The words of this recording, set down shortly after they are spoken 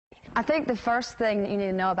I think the first thing that you need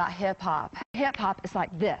to know about hip-hop is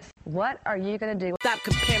like this. What are you going to do? Stop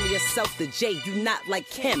comparing yourself to Jay. You not like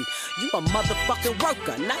him. You a motherfucking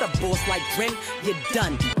worker, not a boss like Grim. You're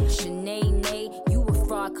done. Shanae, you a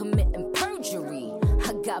fraud committing perjury.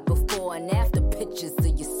 I got before and after pictures of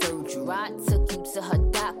your surgery. I took you to her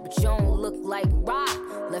doc, but you don't look like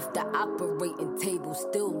Rock. Left the operating table,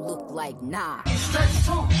 still look like nah. Straight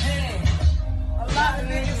to hand. A lot of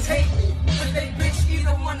niggas hate me, but they bitch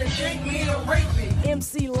either wanna drink me or rape me.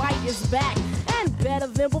 MC Light is back and better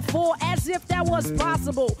than before, as if that was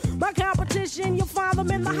possible. My competition, you'll find them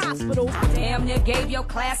in the hospital. Damn near gave your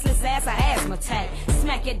classless ass an asthma attack.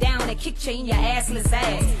 Smack you down and kick you in your assless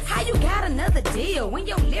ass. How you got another deal when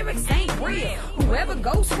your lyrics ain't real? Whoever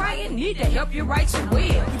ghostwriting need to help you write your will.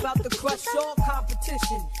 You about to crush all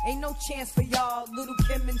competition. Ain't no chance for y'all. Little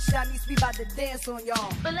Kim and Shanice, we about to dance on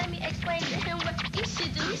y'all. But let me explain to him what you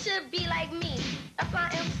should do. You should be like me. That's my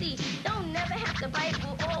MC. Don't never have to bite,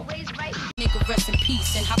 will always right. Nigga, rest in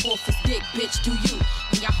peace and hop off his dick, bitch, do you?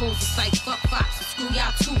 When y'all hoes is like, fuck Fox and screw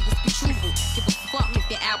y'all too, let's be truthful. Give a fuck if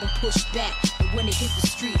your album pushed back, but when it hit the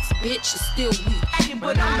streets, bitch, it's still weak.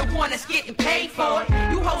 But I'm the one that's getting paid for it.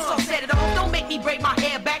 You hoes all set it off. Don't make me break my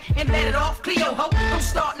hair back and let it off. Cleo ho, don't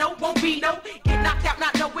start no, won't be no. Get knocked out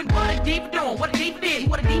not knowing what a diva doing, what a diva is,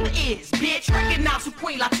 what a diva is. Bitch, recognize who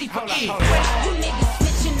Queen Latifah is. You niggas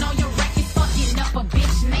snitching on your record, fucking up a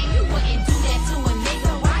bitch name. You wouldn't do that to a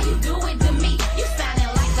nigga, why you do it to me? You sounding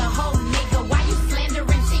like a whole nigga, why you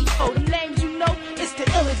slandering T? Oh, the names you know, it's the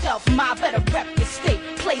illest of my better rep your state.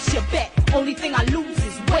 Place your bet, only thing I lose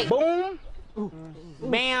is weight. Boom,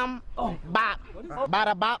 bam, bop,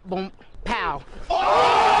 bada bop, boom, pow.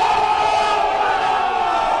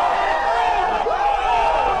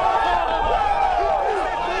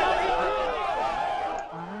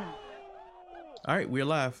 All right, we're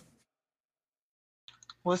live.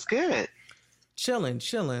 What's good? Chilling.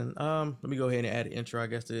 Let me go ahead and add an intro, I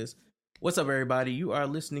guess to this. What's up, everybody? You are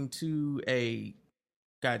listening to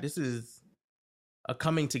this is a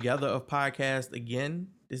coming together of podcast again.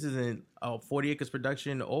 This isn't a 40 Acres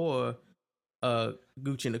production or a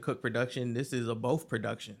Gucci and the Cook production. This is a both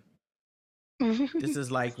production. This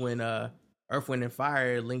is like when Earth, Wind, and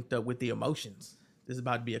Fire linked up with the Emotions. This is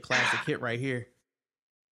about to be a classic hit right here.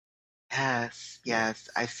 Yes,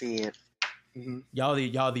 I see it. Mm-hmm. Y'all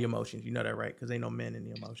the Emotions. You know that, right? Because ain't no men in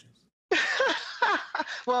the Emotions.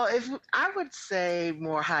 Well, if I would say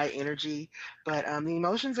more high energy, but the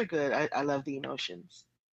Emotions are good. I love the Emotions.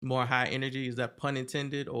 More high energy? Is that pun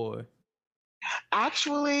intended or?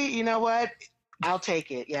 Actually, you know what? I'll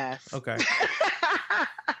take it. Yes. Okay.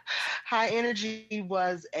 High Energy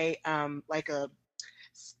was a like a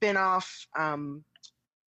spin-off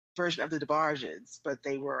version of the DeBarges, but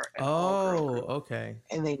they were okay.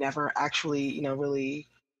 And they never actually, really.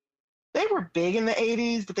 They were big in the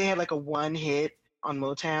 80s, but they had like a one hit on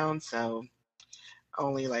Motown, so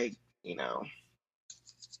only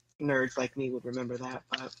nerds like me would remember that.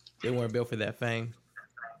 But they weren't built for that fame.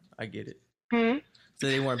 I get it. So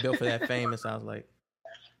they weren't built for that fame. It sounds like.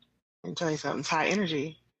 Let me tell you something. It's high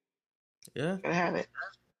energy. Yeah, gotta have it.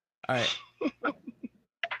 All right.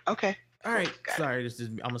 Okay. All right. Sorry,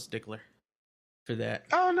 I'm a stickler for that.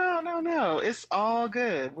 Oh no! It's all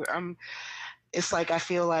good. It's like I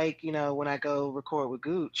feel like when I go record with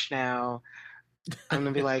Gooch now, I'm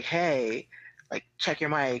gonna be like, hey, like check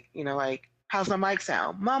your mic. How's my mic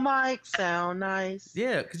sound? My mic sound nice.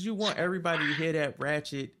 Yeah, because you want everybody to hear that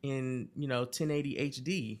ratchet in 1080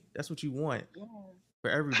 HD. That's what you want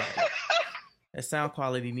for everybody. That sound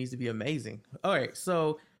quality needs to be amazing. All right,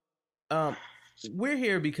 so we're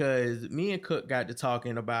here because me and Cook got to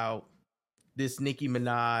talking about this Nicki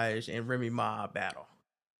Minaj and Remy Ma battle.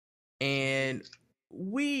 And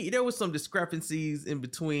there was some discrepancies in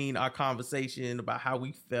between our conversation about how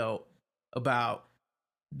we felt about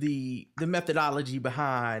the methodology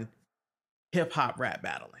behind hip hop rap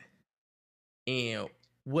battling and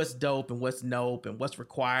what's dope and what's nope and what's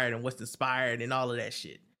required and what's inspired and all of that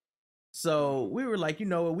shit. So we were like, you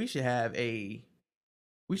know what, we should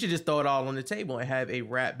just throw it all on the table and have a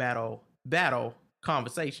rap battle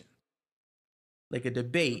conversation, like a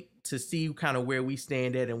debate to see kind of where we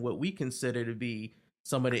stand at and what we consider to be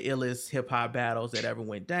some of the illest hip hop battles that ever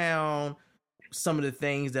went down, some of the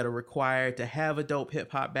things that are required to have a dope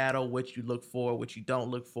hip hop battle, what you look for, what you don't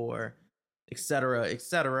look for, et cetera,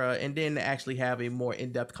 and then to actually have a more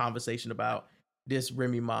in-depth conversation about this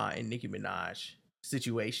Remy Ma and Nicki Minaj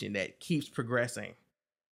situation that keeps progressing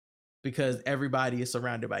because everybody is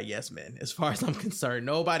surrounded by yes men. As far as I'm concerned,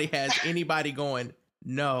 nobody has anybody going,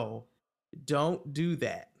 no, don't do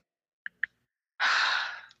that.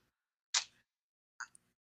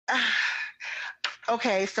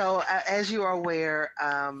 Okay, so as you are aware,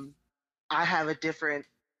 I have a different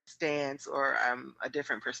stance or a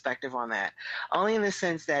different perspective on that. Only in the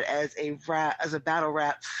sense that as a battle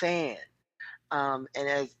rap fan, and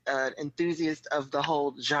as an enthusiast of the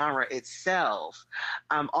whole genre itself,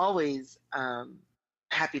 I'm always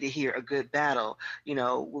happy to hear a good battle,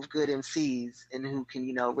 with good MCs and who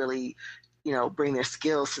can, really, bring their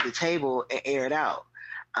skills to the table and air it out.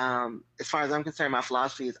 As far as I'm concerned, my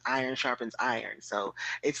philosophy is iron sharpens iron. So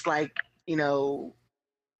it's like,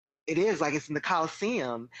 it is like it's in the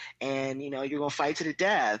Coliseum and, you're going to fight to the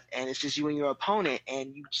death and it's just you and your opponent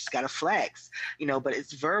and you just got to flex, but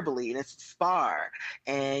it's verbally and it's spar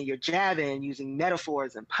and you're jabbing using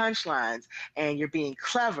metaphors and punchlines and you're being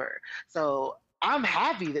clever. So I'm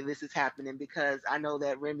happy that this is happening because I know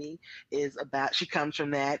that Remy she comes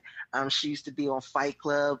from that. She used to be on Fight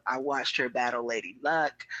Club. I watched her battle Lady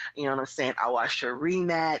Luck. You know what I'm saying? I watched her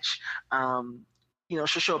rematch. She'll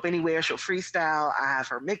show up anywhere. She'll freestyle. I have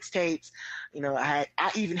her mixtapes. I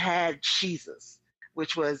even had Jesus,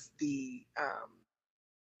 which was the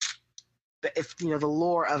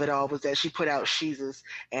lore of it all was that she put out Jesus,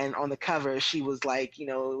 and on the cover she was like, in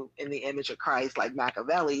the image of Christ, like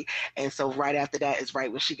Machiavelli. And so right after that is right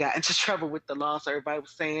when she got into trouble with the law. So everybody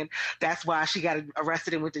was saying that's why she got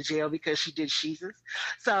arrested and went to jail, because she did Jesus.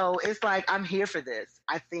 So it's like, I'm here for this.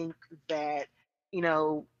 I think that,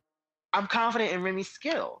 I'm confident in Remy's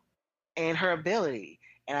skill and her ability.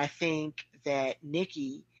 And I think that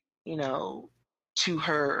Nikki, to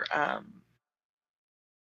her,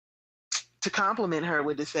 to compliment her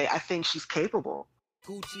would to say, I think she's capable.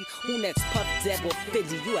 Gucci, who next? Puff Deb or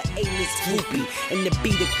Fizzy? You a A-list groupie. And to be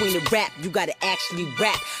the queen of rap, you gotta actually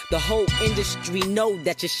rap. The whole industry know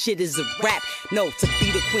that your shit is a rap. No, to be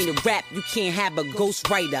the queen of rap, you can't have a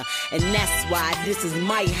ghostwriter. And that's why this is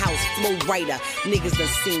my house, Flow Writer. Niggas done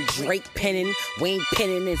seen Drake penning, Wayne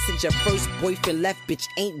penning, and since your first boyfriend left, bitch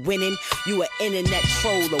ain't winning. You a internet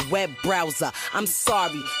troll, a web browser. I'm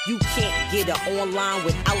sorry, you can't get it online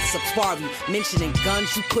without Safari. Mentioning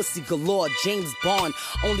guns, you pussy galore, James Bond.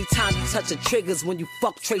 Only time you touch the triggers when you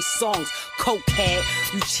fuck Trey Songz.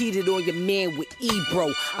 Cokehead, you cheated on your man with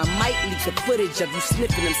Ebro. I might leak the footage of you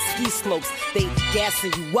sniffing them ski slopes. They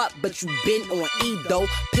gassing you up, but you been on E though.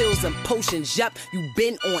 Pills and potions, yup, you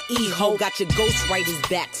been on E-ho. Got your ghostwriters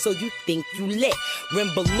back, so you think you lit.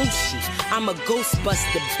 Rimbalushi, I'm a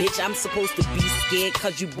ghostbuster, bitch. I'm supposed to be scared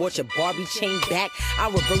cause you bought your Barbie chain back.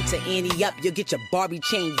 I'll revert to Annie up, you'll get your Barbie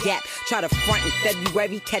chain gap. Try to front in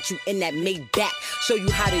February, catch you in that Maybach. Show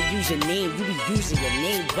you how to use your name, you be using your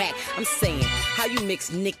name whack. I'm saying, how you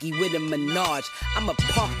mix Nicki with a Minaj? I'ma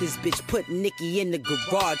park this bitch, put Nicki in the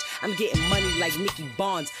garage. I'm getting money like Nicki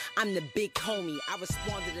Bonds. I'm the big homie, I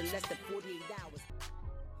responded in less than 48 hours.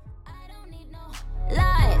 I don't need no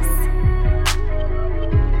lies.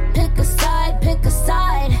 Pick a side, pick a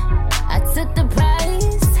side. I took the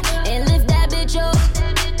prize and lift that bitch up.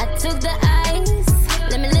 I took the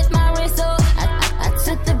ice, let me lift my wrist up. I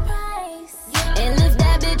took the prize and lift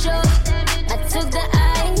that bitch up. I took the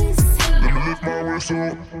ice, let me lift my wrist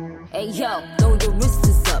up. Hey yo, throw your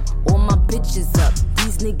wrists up, all my bitches up.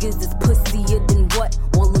 These niggas is pussier than what?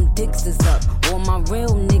 All them dicks is up. All my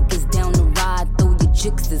real niggas down the ride, throw your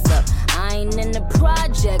chicks is up. I ain't in the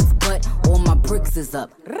projects, but all my bricks is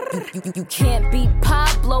up. You can't beat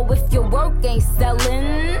Pablo if your work ain't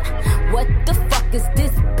selling. What the fuck is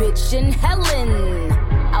this bitch in Helen?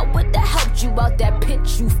 I would've helped you out that pit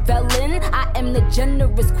you fell in. I am the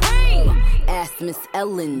generous queen. Ask Miss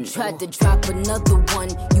Ellen. Tried to drop another one,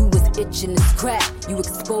 you was itching to scrap. You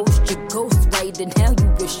exposed your ghostwriter, now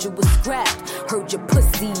you wish you was scrapped. Heard your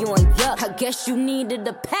pussy on yuck, I guess you needed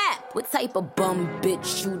a pap. What type of bum bitch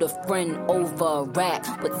shoot a friend over a rack?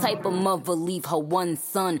 What type of mother leave her one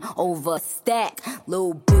son over a stack?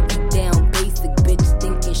 Little boogie down basic bitch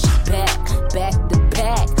thinking she back to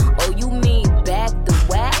back. Oh, you mean back to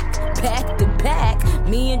whack? Back to back.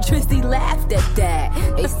 Me and Tristy laughed at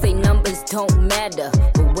that. They say numbers don't matter,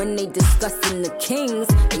 but when they discussing the Kings,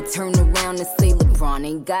 they turn around and say LeBron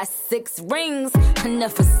ain't got 6 rings. I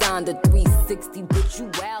never signed a 360, but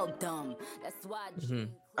you wild dumb. That's why.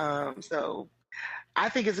 So I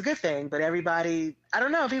think it's a good thing, but everybody, I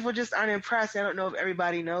don't know, people just aren't impressed. I don't know if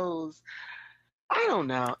everybody knows. I don't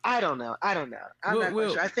know. I'm not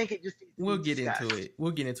quite sure. I think it just we'll get into it.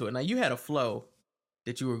 We'll get into it. Now, you had a flow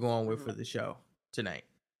that you were going with for the show tonight.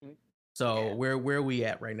 So where are we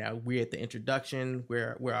at right now? We're at the introduction.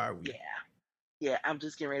 Where are we? Yeah. I'm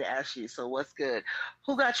just getting ready to ask you. So what's good?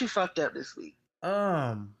 Who got you fucked up this week?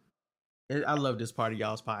 I love this part of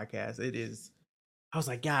y'all's podcast. It is. I was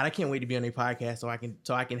like, God, I can't wait to be on a podcast so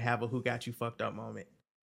I can have a who got you fucked up moment.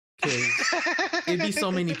 Cause it'd be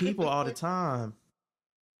so many people all the time.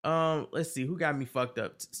 Let's see who got me fucked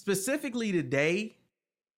up. Specifically today,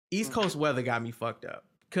 East Coast weather got me fucked up.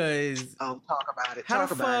 Cause talk about it. How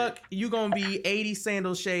the fuck you gonna be 80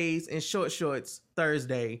 sandal shades and short shorts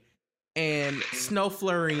Thursday and snow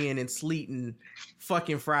flurrying and sleeting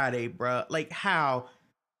fucking Friday, bruh? Like how?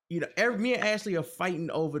 You know, me and Ashley are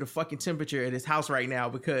fighting over the fucking temperature at his house right now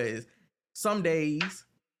because some days,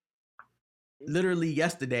 literally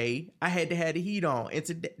yesterday, I had to have the heat on, and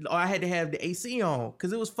today, or I had to have the AC on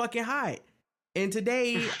because it was fucking hot. And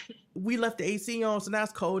today, we left the AC on, so now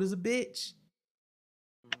it's cold as a bitch.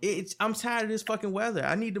 I'm tired of this fucking weather.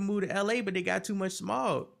 I need to move to LA, but they got too much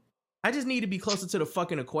smog. I just need to be closer to the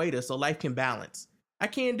fucking equator so life can balance. I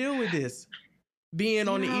can't deal with this. Being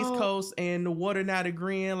on the East Coast and the water not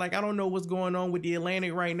agreeing, like I don't know what's going on with the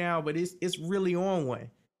Atlantic right now, but it's really on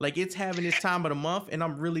one. Like it's having its time of the month, and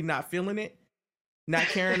I'm really not feeling it. Not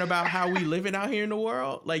caring about how we living out here in the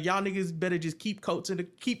world. Like y'all niggas better just keep coats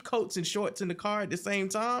and shorts in the car at the same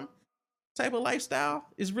time. Type of lifestyle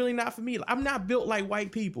is really not for me. I'm not built like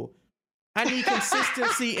white people. I need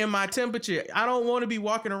consistency in my temperature. I don't want to be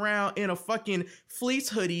walking around in a fucking fleece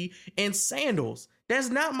hoodie and sandals. That's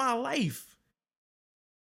not my life.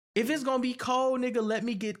 If it's gonna be cold, nigga, let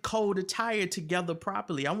me get cold attired together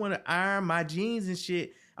properly. I want to iron my jeans and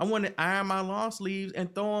shit. I want to iron my long sleeves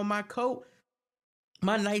and throw on my coat,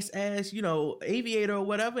 my nice ass, you know, aviator or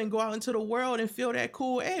whatever, and go out into the world and feel that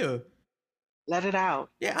cool air. Let it out.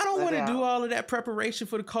 Yeah, I don't want to do all of that preparation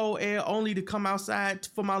for the cold air only to come outside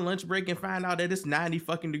for my lunch break and find out that it's 90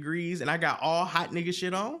 fucking degrees and I got all hot nigga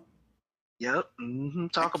shit on. Yep.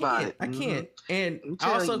 Talk about it. I can't. And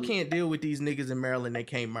I also can't deal with these niggas in Maryland that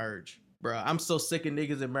can't merge. Bro, I'm so sick of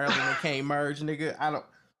niggas in Maryland that can't merge, nigga. I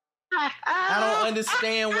don't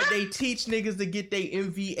understand what they teach niggas to get their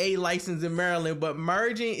MVA license in Maryland, but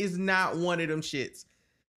merging is not one of them shits.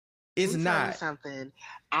 It's not. Something.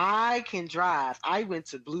 I can drive. I went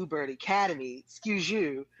to Bluebird Academy. Excuse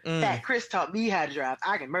you. Fat Chris taught me how to drive.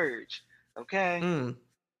 I can merge. Okay.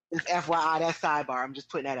 It's FYI, that sidebar. I'm just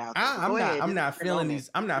putting that out there. I'm not feeling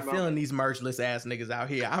these mergeless ass niggas out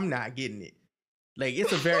here. I'm not getting it. Like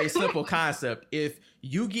it's a very simple concept. If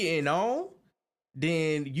you getting on,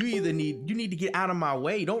 then you need to get out of my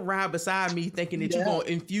way. Don't ride beside me thinking that you're gonna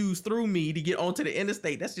infuse through me to get onto the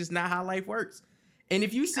interstate. That's just not how life works. And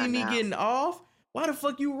if you see me getting off, why the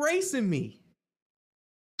fuck you racing me?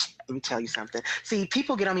 Let me tell you something. See,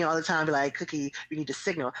 people get on me all the time, be like, Cookie, you need to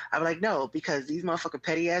signal. I'm like, no, because these motherfucking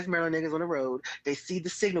petty ass Maryland niggas on the road, they see the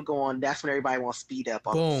signal go on, that's when everybody wants to speed up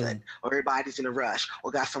all of a sudden. Or everybody's in a rush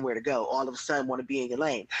or got somewhere to go. All of a sudden want to be in your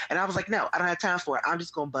lane. And I was like, no, I don't have time for it. I'm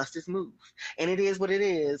just gonna bust this move. And it is what it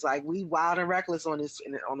is. Like we wild and reckless on this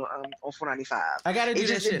on 495. I gotta do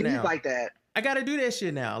that shit now. Like that. I gotta do that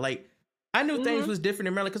shit now. Like I knew things was different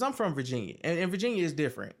in Maryland because I'm from Virginia, and Virginia is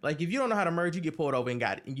different. Like, if you don't know how to merge, you get pulled over and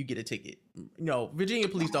you get a ticket. You know, Virginia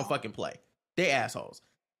police don't fucking play. They assholes.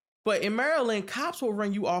 But in Maryland, cops will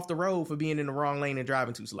run you off the road for being in the wrong lane and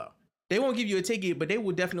driving too slow. They won't give you a ticket, but they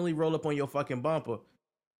will definitely roll up on your fucking bumper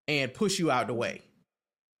and push you out the way.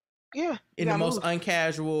 Yeah. In the most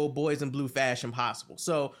uncasual boys in blue fashion possible.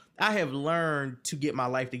 So I have learned to get my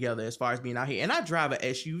life together as far as being out here. And I drive an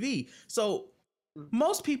SUV. So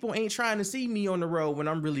most people ain't trying to see me on the road when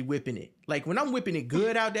I'm really whipping it. Like when I'm whipping it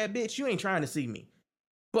good out that bitch, you ain't trying to see me.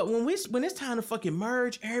 But when it's time to fucking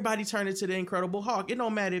merge, everybody turn into the Incredible Hulk. It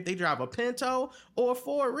don't matter if they drive a Pinto or a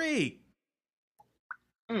Ford rig.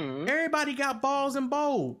 Everybody got balls and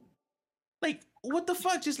bold. Like, what the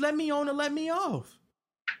fuck? Just let me on and let me off.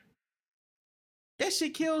 That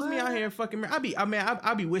shit kills me out here in fucking I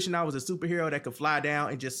be wishing I was a superhero that could fly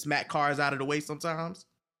down and just smack cars out of the way sometimes.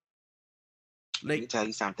 Let me tell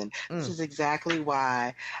you something. This is exactly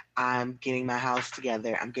why I'm getting my house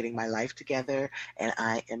together. I'm getting my life together, and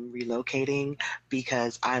I am relocating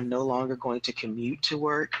because I'm no longer going to commute to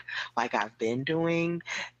work like I've been doing.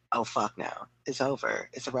 Oh, fuck no. It's over.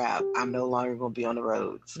 It's a wrap. I'm no longer going to be on the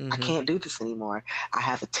roads. I can't do this anymore. I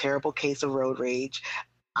have a terrible case of road rage.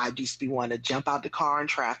 I used to be wanting to jump out the car in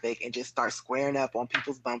traffic and just start squaring up on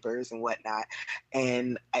people's bumpers and whatnot.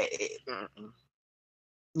 And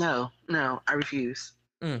No, I refuse.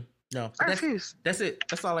 No, I refuse. That's it.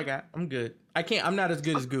 That's all I got. I'm good. I'm not as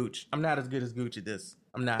good as Gooch. I'm not as good as Gooch at this.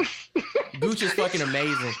 I'm not. Gooch is fucking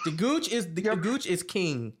amazing. The Gooch is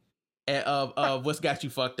king of what's got you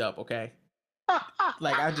fucked up. Okay.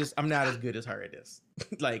 Like I'm not as good as her at this.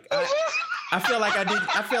 Like I feel like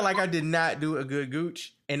I did not do a good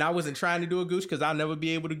Gooch, and I wasn't trying to do a Gooch because I'll never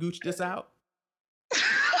be able to Gooch this out.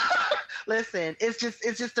 Listen, it's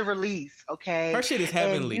just a release, okay? Her shit is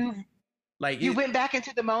heavenly. Like you went back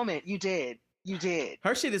into the moment. You did.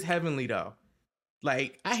 Her shit is heavenly though.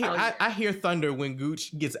 Like I hear thunder when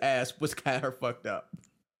Gooch gets asked what's got her fucked up.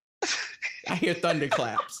 I hear thunder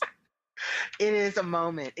claps. It is a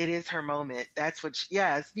moment. It is her moment. That's what.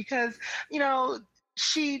 Yes, because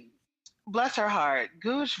she, bless her heart,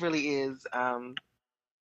 Gooch really is.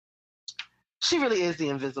 She really is the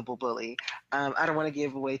invisible bully. I don't want to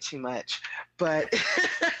give away too much, but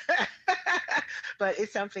but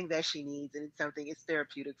it's something that she needs, and it's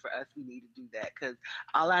therapeutic for us. We need to do that because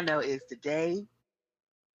all I know is today,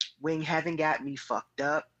 Wing Heaven got me fucked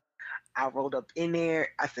up. I rolled up in there.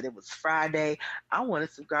 I said it was Friday. I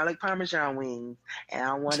wanted some garlic parmesan wings, and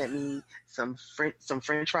I wanted me some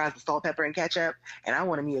French fries with salt, pepper, and ketchup, and I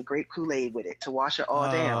wanted me a grape Kool-Aid with it to wash it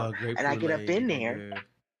all down. And I get up in there.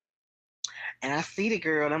 And I see the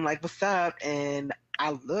girl, and I'm like, what's up? And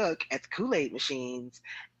I look at the Kool-Aid machines,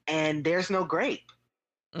 and there's no grape.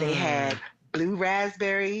 They had blue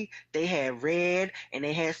raspberry, they had red, and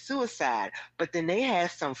they had suicide. But then they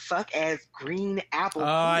had some fuck-ass green apple. Oh,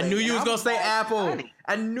 I knew you was going to say apple.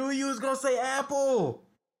 I knew you was going to say apple.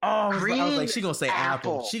 Oh, I was like, she going to say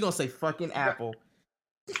apple. She going to say fucking apple.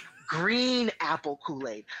 Green apple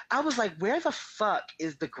Kool-Aid. I was like, where the fuck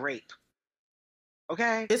is the grape?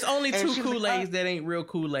 Okay. It's only two Kool-Aids that ain't real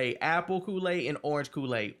Kool-Aid. Apple Kool-Aid and orange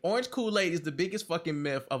Kool-Aid. Orange Kool-Aid is the biggest fucking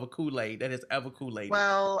myth of a Kool-Aid that has ever Kool-Aid.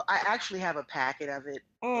 Well, I actually have a packet of it.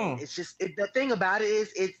 It's just, the thing about it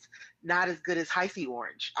is it's not as good as Hi-C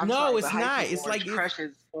Orange. No, it's not. It's like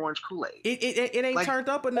crushes orange Kool-Aid. It ain't turned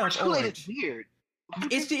up enough. Orange Kool-Aid is weird.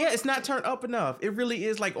 It's not turned up enough. It really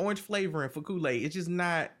is like orange flavoring for Kool-Aid. It's just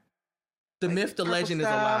not. The myth, the legend is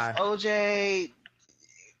a lie. OJ.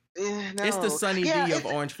 No. It's the Sunny D of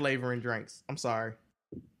orange flavoring drinks. I'm sorry.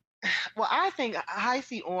 Well, I think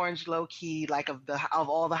Hi-C Orange, low key, like of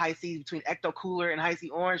all the Hi-C's between Ecto Cooler and Hi-C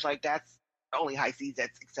Orange, like that's the only Hi-C's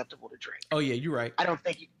that's acceptable to drink. Oh yeah, you're right. I don't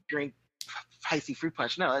think you can drink Hi-C fruit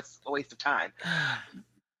punch. No, that's a waste of time.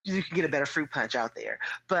 You can get a better fruit punch out there.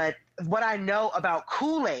 But what I know about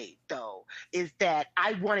Kool-Aid though is that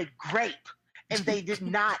I wanted grape. And they did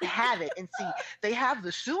not have it. And see, they have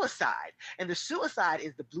the suicide. And the suicide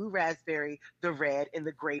is the blue raspberry, the red, and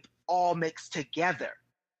the grape all mixed together.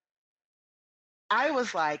 I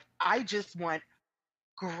was like, I just want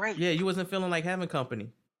grape. Yeah, you wasn't feeling like having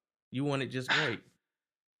company. You wanted just grape.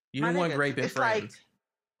 You didn't want grape and friends. Like,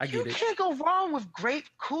 I get it. You can't go wrong with grape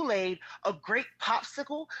Kool-Aid, a grape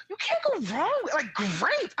popsicle. You can't go wrong with, like,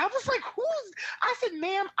 grape. I was like, I said,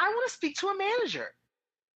 ma'am, I want to speak to a manager.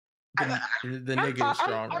 The nigga is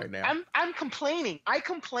strong right now. I'm complaining. I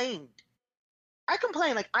complain.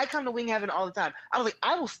 Like, I come to Wing Heaven all the time. I was like,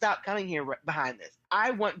 I will stop coming here behind this.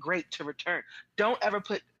 I want grape to return. Don't ever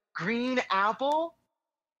put green apple.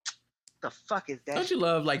 The fuck is that? Don't you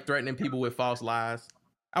love like threatening people with false lies?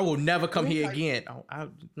 I will never come here again. I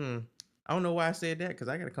don't know why I said that because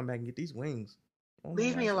I got to come back and get these wings.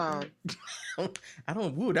 Leave me alone. I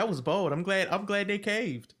don't. Woo, that was bold. I'm glad they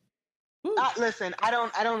caved. Listen, I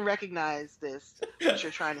don't recognize this, what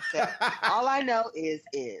you're trying to say. All I know is,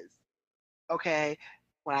 okay,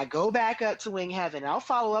 when I go back up to Wing Heaven, I'll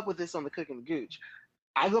follow up with this on the Cooking the Gooch.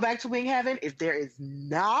 I go back to Wing Heaven, if there is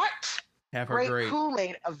not great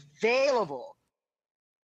Kool-Aid available,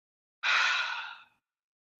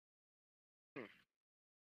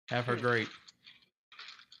 have her grape.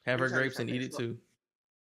 Have her grapes and eat it too.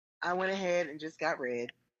 I went ahead and just got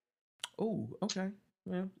red. Oh, okay.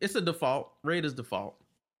 Yeah, it's a default. Red is default.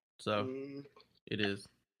 So it is.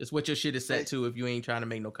 It's what your shit is set to if you ain't trying to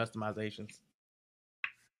make no customizations.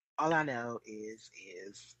 All I know is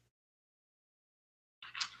it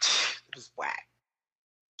was whack.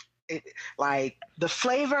 Like the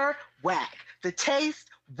flavor, whack. The taste,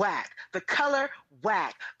 whack. The color,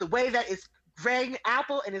 whack. The way that it's red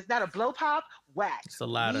apple and it's not a blow pop, whack. It's a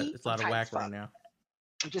lot of whack right now.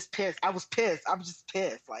 I'm just pissed. I was pissed. I'm just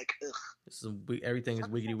pissed. Like, ugh. Everything is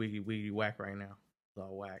wiggity whack right now. It's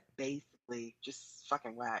all whack. Basically, just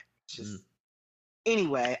fucking whack. Just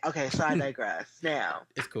anyway. Okay, so I digress. Now,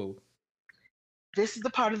 it's cool. This is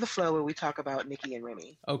the part of the flow where we talk about Nicki and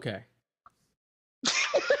Remy. Okay.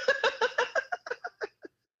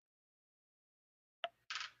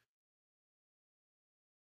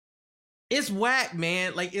 It's whack,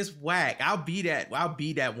 man. Like it's whack. I'll be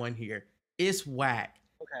that one here. It's whack.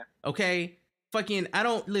 Okay. Fucking, I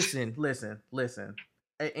don't listen.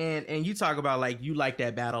 And you talk about like you like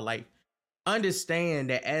that battle. Like, understand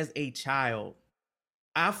that as a child,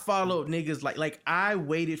 I followed niggas like I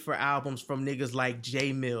waited for albums from niggas like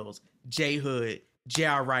Jay Mills, J Hood,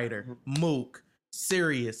 J.R. Ryder, Mook,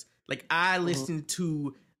 Sirius. Like I listened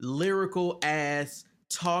to lyrical ass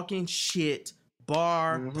talking shit,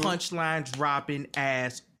 bar, punchline dropping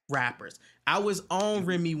ass rappers. I was on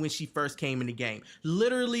Remy when she first came in the game.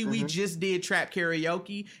 Literally, we just did Trap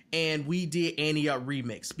Karaoke and we did Annie Up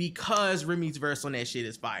Remix because Remy's verse on that shit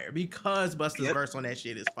is fire. Because Busta's verse on that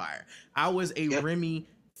shit is fire. I was a Remy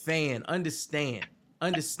fan. Understand.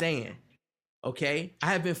 Okay? I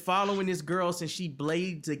have been following this girl since she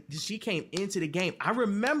came into the game. I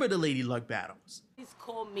remember the Lady Luck battles.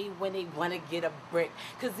 Call me when they wanna get a brick,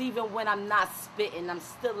 cause even when I'm not spitting, I'm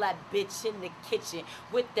still that bitch in the kitchen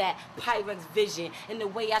with that Pyrex vision and the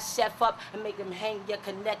way I chef up and make them hang your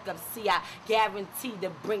connect up. See, I guarantee to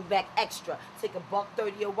bring back extra. Take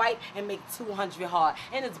 $130 a white and make 200 hard,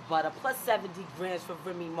 and it's butter plus 70 grams for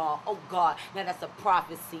Remy Ma. Oh God, now that's a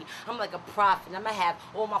prophecy. I'm like a prophet. I'ma have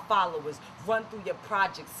all my followers run through your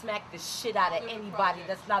project, smack the shit out of anybody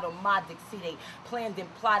that's not on my dick. See, they planned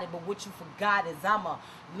and plotted, but what you forgot is I'm a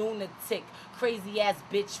lunatic, crazy ass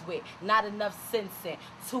bitch with not enough sense and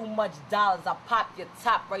too much dollars. I pop your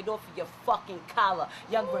top right off of your fucking collar.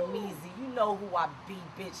 Young Ramizi, you know who I be,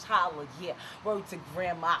 bitch, holla, yeah. Word to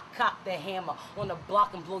grandma, I cop the hammer on the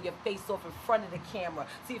block and blow your face off in front of the camera.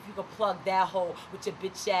 See if you can plug that hole with your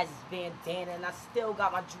bitch ass bandana. And I still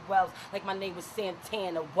got my jewels like my name was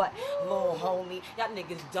Santana. What, little homie? Y'all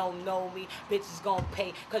niggas don't know me. Bitches gon'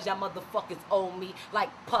 pay cause y'all motherfuckers owe me. Like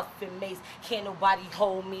Puff and Mace, can't nobody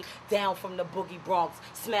hold me down from the boogie Bronx.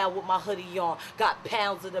 Smile with my hoodie on. Got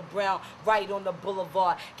pounds of the brown right on the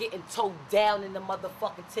boulevard. Getting towed down in the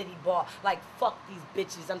motherfucking titty bar. Like fuck these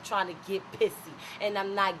bitches, I'm trying to get pissy. And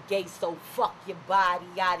I'm not gay, so fuck your body,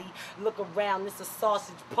 yaddy. Look around, it's a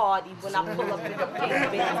sausage party when I pull up in the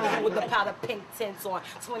pink bins with the powder pink tints on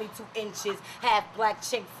 22 inches. Half black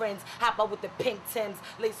chink friends, hop out with the pink Tims,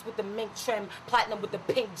 lace with the mink trim, platinum with the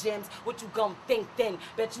pink gems. What you gon' think then?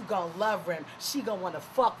 Bet you gon' love Rim. She gon' wanna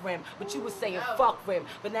fuck Rim, but you was saying fuck Rim.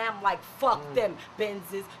 But now I'm like fuck them.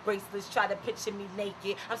 Benzes, bracelets, try to picture me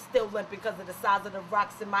naked. I'm still limping because of the size of the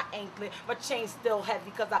rocks in my anklet. My chain's still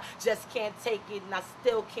heavy because I just can't take it and I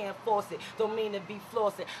still can't force it. Don't mean to be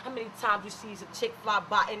flossing. How many times you see a chick fly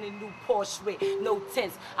by in a new Porsche with no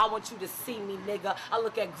tints? I want you to see me, nigga. I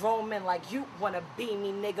look at grown men like you wanna be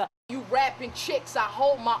me, nigga. You rapping chicks, I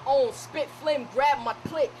hold my own. Spit phlegm, grab my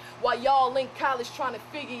click. While y'all in college trying to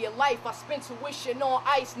figure your life, I spend tuition on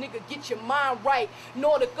ice, nigga, get your mind right.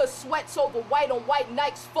 Nordica sweats over white on white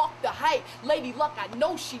Nikes, fuck the hype. Lady Luck, I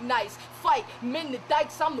know she nice. Fight, mend the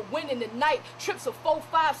dikes, I'm the win in the night. Trips of 4,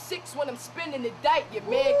 5, 6 when I'm spinning the dike. Your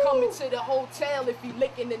man coming to the hotel if he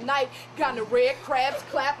licking the night. Got the red crabs,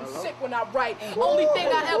 clap, I'm sick when I write. Only thing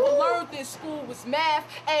I ever learned in school was math.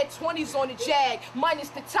 Add 20s on the jag, minus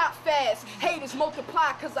the top fast. Haters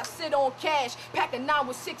multiply cause I sit on cash. Pack a 9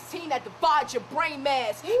 with 16 that divide your brain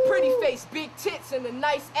mass. Pretty face, big tits, and a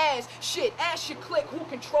nice ass. Shit, ask your clique who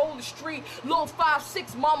control the street. Little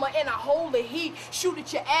 5'6" mama and I hold the heat. Shoot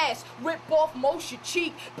at your ass, rip off most your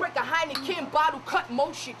cheek. Break a Heineken bottle, cut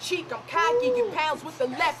most your cheek. I'm cocky, get pounds with the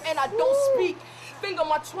left and I don't speak. Finger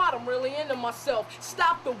my twat, I'm really into myself.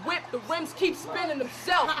 Stop the whip, the rims keep spinning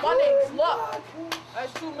themselves. My name's Luck.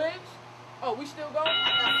 That's 2 minutes. Oh, we still going?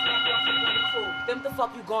 Them the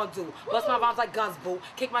fuck you gonna do? Bust my rhymes like guns, boo.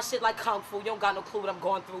 Kick my shit like kung fu. You don't got no clue what I'm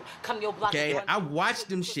going through. Come to your block. Okay, I watched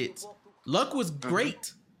them shits. Luck was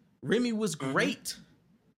great. Remy was great.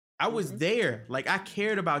 I was there. Like, I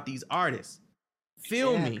cared about these artists.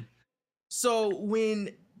 Feel me? So when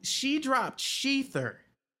she dropped Sheether,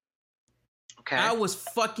 I was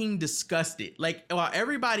fucking disgusted. Like, while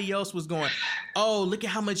everybody else was going, oh, look at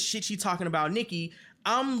how much shit she talking about Nicki,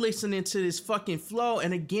 I'm listening to this fucking flow,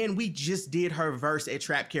 and again, we just did her verse at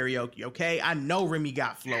Trap Karaoke, okay? I know Remy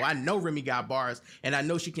got flow, I know Remy got bars, and I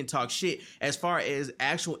know she can talk shit. As far as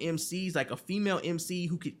actual MCs, like a female MC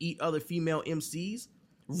who could eat other female MCs,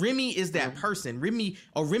 Remy is that person. Remy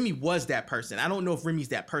was that person. I don't know if Remy's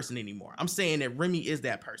that person anymore. I'm saying that Remy is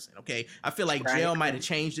that person, okay? I feel like Jail might have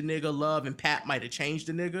changed the nigga, Love and Pat might have changed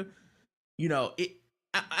the nigga. You know,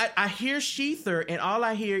 I hear Sheether, and all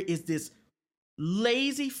I hear is this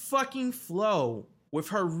lazy fucking flow with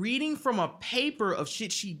her reading from a paper of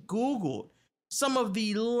shit she Googled. Some of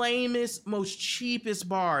the lamest, most cheapest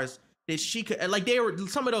bars that she could, like,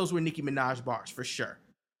 some of those were Nicki Minaj bars for sure,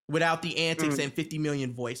 without the antics and 50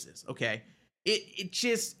 million voices. Okay, it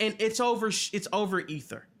just, and it's over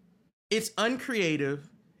ether. It's uncreative.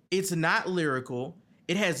 It's not lyrical.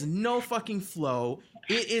 It has no fucking flow.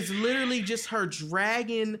 It is literally just her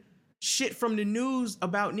dragging shit from the news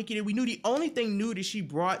about Nicki that we knew. The only thing new that she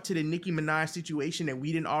brought to the Nicki Minaj situation that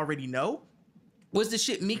we didn't already know was the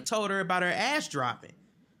shit Meek told her about her ass dropping,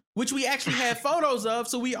 which we actually had photos of,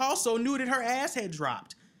 so we also knew that her ass had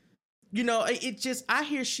dropped. you know, it just, I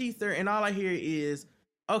hear Sheether and all I hear is,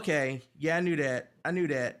 okay, yeah, I knew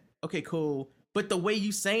that. Okay, cool. But the way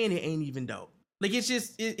you saying it ain't even dope. Like, it's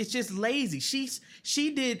just lazy.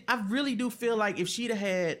 She did, I really do feel like if she'd have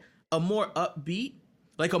had a more upbeat,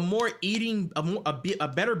 like a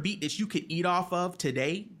better beat that you could eat off of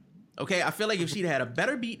today. Okay, I feel like if she'd had a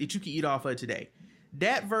better beat that you could eat off of today,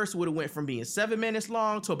 that verse would have went from being 7 minutes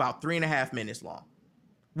long to about 3.5 minutes long.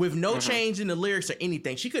 With no change in the lyrics or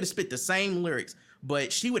anything. She could have spit the same lyrics,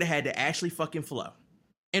 but she would have had to actually fucking flow.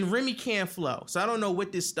 And Remy can't flow. So I don't know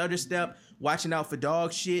what this stutter step, watching out for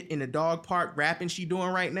dog shit in the dog park rapping she doing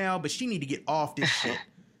right now, but she need to get off this shit.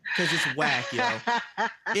 Because it's whack, yo.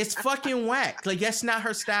 It's fucking whack. Like, that's not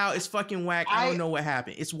her style. It's fucking whack. I don't know what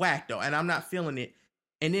happened. It's whack, though, and I'm not feeling it.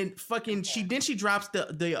 And then fucking, she drops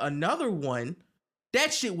the another one.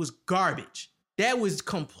 That shit was garbage. That was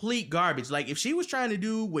complete garbage. Like, if she was trying to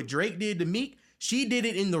do what Drake did to Meek, she did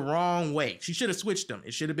it in the wrong way. She should have switched them.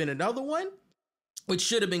 It should have been another one, which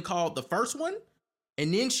should have been called the first one,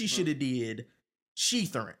 and then she should have did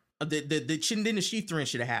Sheethering. Then the Sheethering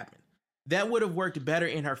should have happened. That would have worked better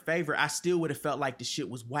in her favor. I still would have felt like the shit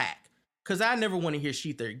was whack. Because I never want to hear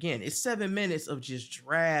Sheether again. It's 7 minutes of just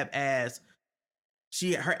drab ass.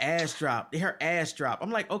 Her ass dropped.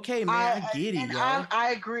 I'm like, okay, man, I get it, yo.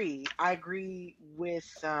 I agree. I agree with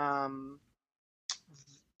the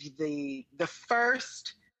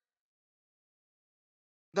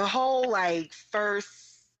whole like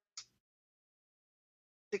first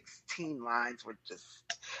 16 lines were just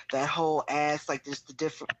that whole ass, like just the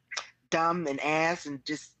different dumb and ass, and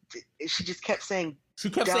just she just kept saying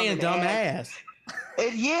dumb ass.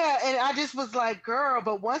 And yeah, and I just was like, girl,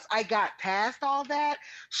 but once I got past all that,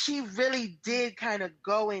 she really did kind of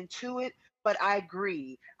go into it. But I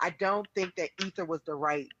agree. I don't think that Ether was the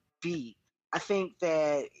right beat. I think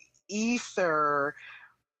that Ether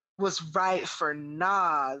was right for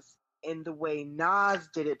Nas in the way Nas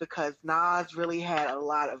did it, because Nas really had a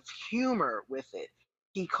lot of humor with it.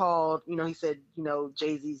 He called, he said,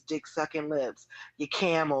 Jay-Z's dick sucking lips, your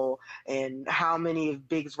camel, and how many of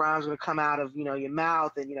Big's rhymes would come out of, your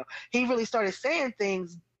mouth. And, he really started saying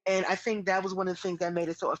things. And I think that was one of the things that made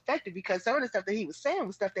it so effective, because some of the stuff that he was saying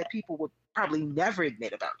was stuff that people would probably never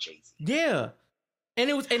admit about Jay-Z. Yeah. And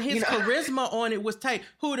his charisma on it was tight.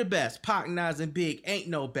 Who the best? Pac, Nas, and Big ain't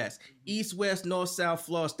no best. East, West, North, South,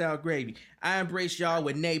 floor style gravy. I embrace y'all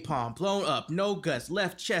with napalm. Blown up, no guts,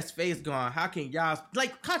 left chest, face gone. How can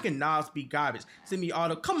Nas be garbage? Send me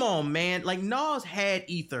auto. Come on, man. Like, Nas had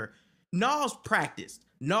Ether. Nas practiced.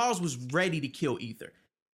 Nas was ready to kill Ether.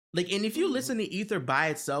 Like, and if you listen to Ether by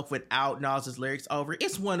itself without Nas's lyrics over,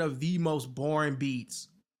 it's one of the most boring beats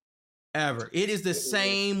ever. It is the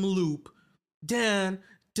same loop. Dun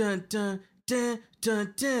dun dun dun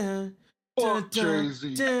dun dun.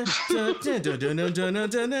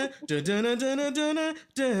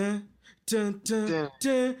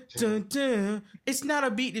 It's not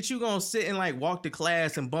a beat that you gonna sit and like walk to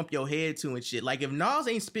class and bump your head to and shit. Like, if Nas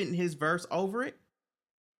ain't spitting his verse over it,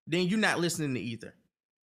 then you're not listening to Ether.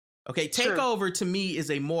 Okay, Takeover to me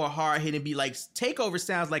is a more hard hitting beat. Like, Takeover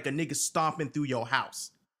sounds like a nigga stomping through your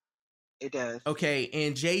house. It does. Okay,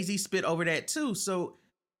 and Jay-Z spit over that too. So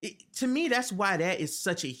to me, that's why that is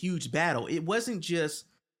such a huge battle. It wasn't just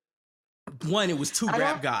one, it was two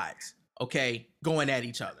rap guys, okay, going at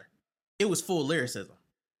each other. It was full lyricism.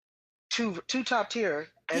 Two top tier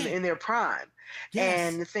in their prime. Yes.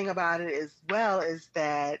 And the thing about it as well is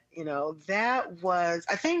that, that was,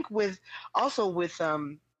 I think with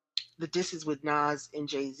the disses with Nas and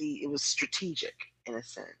Jay-Z, it was strategic in a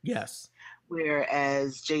sense. Yes.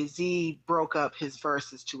 Whereas Jay-Z broke up his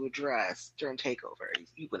verses to address during Takeover.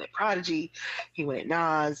 He went at Prodigy, he went at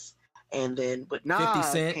Nas, and then but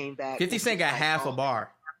Nas came back. 50 Cent got half a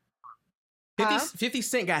bar. 50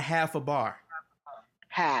 Cent got half a bar.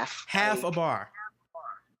 Half a bar.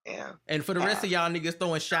 Yeah. And for the rest of y'all niggas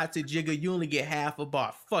throwing shots at Jigga, you only get half a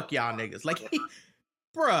bar. Fuck y'all niggas. Like,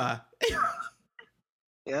 bruh.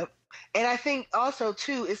 Yep. And I think also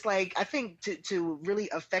too, it's like, I think to really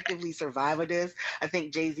effectively survive with this, I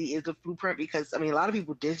think Jay-Z is the blueprint, because a lot of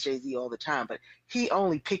people diss Jay-Z all the time, but he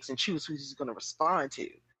only picks and chooses who he's going to respond to.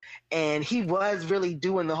 And he was really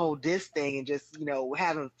doing the whole diss thing and just,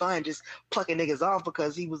 having fun, just plucking niggas off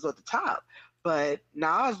because he was at the top. But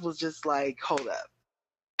Nas was just like, hold up.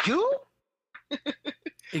 You?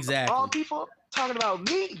 Exactly. All people talking about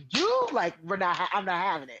me? You? Like, I'm not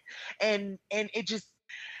having it. And it just,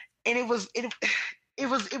 and it was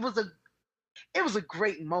a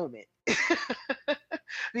great moment.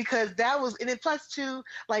 Because that was, and then plus too,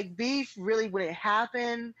 like, beef really, when it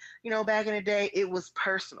happened, back in the day, it was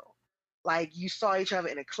personal. like you saw each other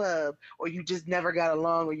in a club, or you just never got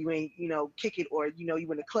along, or you ain't, kick it, or, you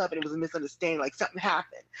were in a club and it was a misunderstanding, like something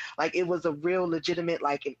happened. Like it was a real legitimate,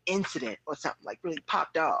 like an incident or something, like really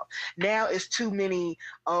popped off. Now it's too many,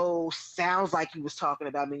 sounds like he was talking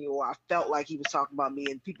about me, or I felt like he was talking about me,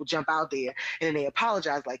 and people jump out there and then they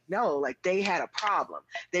apologize. Like, no, like they had a problem.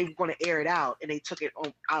 They were going to air it out, and they took it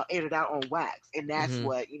on, aired it out on wax. And that's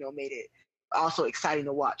what, made it also exciting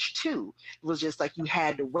to watch too. It was just like you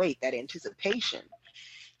had to wait, that anticipation.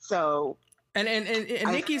 So and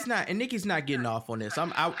Nicki's not getting off on this. I'm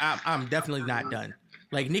definitely not done.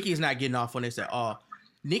 Like Nicki's not getting off on this at all.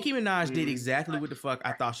 Nicki Minaj did exactly what the fuck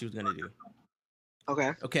I thought she was gonna do.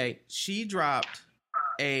 Okay. She dropped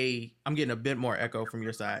I'm getting a bit more echo from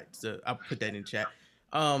your side, so I'll put that in chat.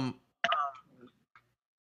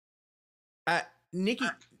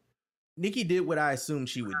 Nicki did what I assumed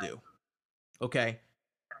she would do. Okay,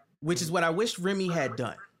 which is what I wish Remy had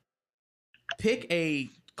done. Pick a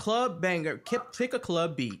club banger, pick a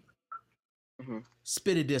club beat,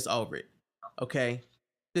 spit a diss over it. Okay,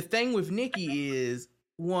 the thing with Nicki is,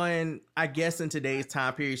 one, I guess in today's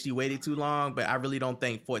time period she waited too long, but I really don't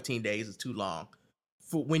think 14 days is too long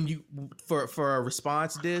for a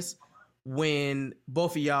response diss when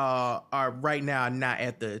both of y'all are right now not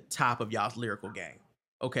at the top of y'all's lyrical game.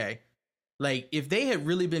 Okay. Like, if they had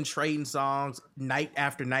really been trading songs night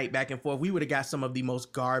after night back and forth, we would have got some of the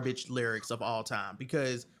most garbage lyrics of all time,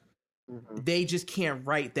 because they just can't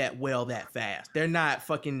write that well that fast. They're not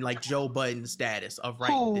fucking like Joe Budden status of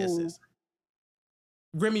writing disses.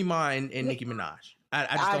 Remy Ma and Nicki Minaj.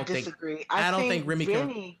 I just don't disagree. I don't think Remy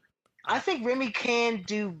can. I think Remy can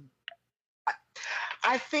do.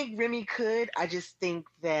 I think Remy could. I just think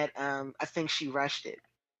that I think she rushed it.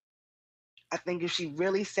 I think if she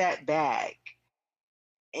really sat back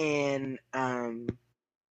and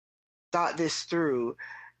thought this through,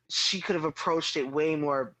 she could have approached it way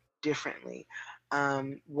more differently.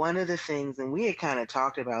 One of the things, and we had kind of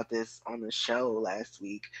talked about this on the show last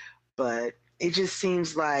week, but it just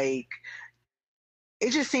seems like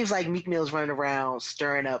Meek Mill's running around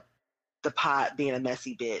stirring up the pot, being a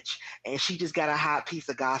messy bitch, and she just got a hot piece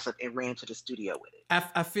of gossip and ran to the studio with it.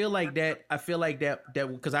 I feel like that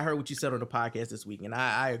because I heard what you said on the podcast this week, and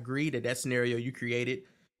I agree that scenario you created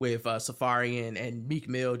with Safari and Meek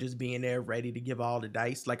Mill just being there ready to give all the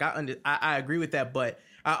dice. Like I agree with that, but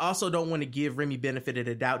I also don't want to give Remy benefit of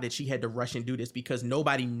the doubt that she had to rush and do this because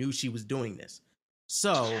nobody knew she was doing this.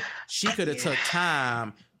 So she could have took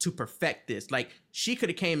time to perfect this. Like, she could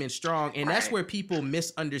have came in strong, and that's where people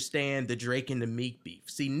misunderstand the Drake and the Meek beef.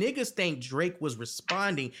 See, niggas think Drake was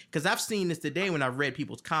responding, because I've seen this today when I read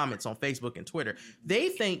people's comments on Facebook and Twitter. They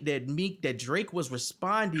think that Drake was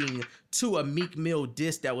responding to a Meek Mill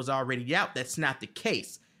diss that was already out. That's not the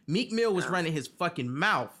case. Meek Mill was running his fucking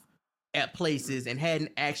mouth at places and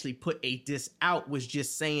hadn't actually put a diss out, was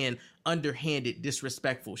just saying underhanded,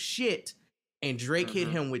 disrespectful shit. And Drake hit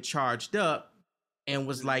him with Charged Up and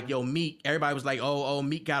was like, yo, Meek. Everybody was like, oh,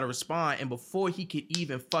 Meek gotta respond. And before he could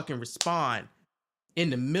even fucking respond,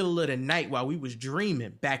 in the middle of the night while we was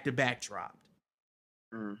dreaming, Back to Back dropped.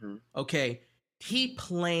 Okay, he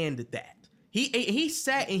planned that. He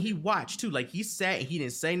sat and he watched too. Like, he sat and he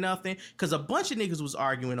didn't say nothing, because a bunch of niggas was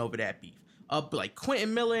arguing over that beef. Like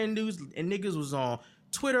Quentin Miller and niggas was on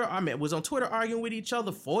Twitter, was on Twitter arguing with each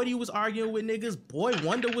other. 40 was arguing with niggas. Boy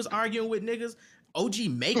Wonder was arguing with niggas. OG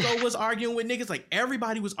Mako was arguing with niggas. Like,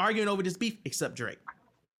 everybody was arguing over this beef except Drake.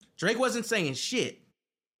 Drake wasn't saying shit.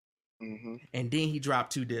 And then he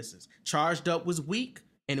dropped 2 disses. Charged Up was weak,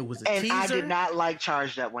 and it was a teaser. And I did not like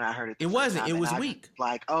Charged Up when I heard it. It wasn't. It was weak.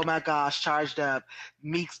 Like, oh my gosh, Charged Up.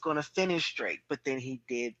 Meek's gonna finish Drake, but then he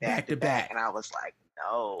did back to back, and I was like,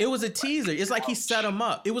 no. It was a teaser. It's like he set him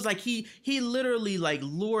up. It was like he literally like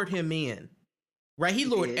lured him in, right? He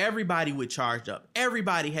lured everybody with Charged Up.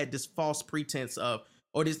 Everybody had this false pretense of,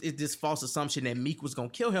 or this false assumption that Meek was gonna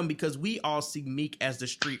kill him, because we all see Meek as the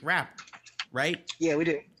street rapper, right? Yeah, we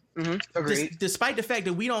do. Agreed. Despite the fact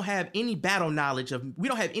that we don't have any knowledge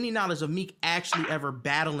of Meek actually ever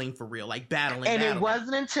battling for real, like battling. It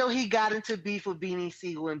wasn't until he got into beef with Beanie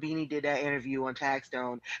Siegel and Beanie did that interview on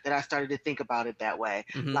Taxstone that I started to think about it that way.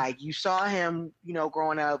 Like, you saw him,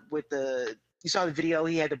 growing up with you saw the video,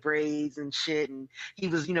 he had the braids and shit, and he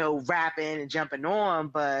was, rapping and jumping on,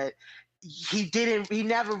 but he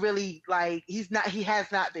never really, like, he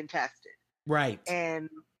has not been tested. Right. And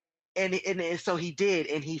so he did,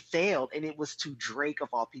 and he failed, and it was to Drake of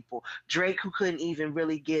all people. Drake, who couldn't even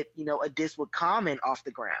really get, a diss with Common off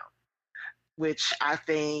the ground, which I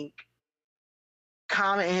think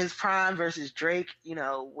Common in his prime versus Drake,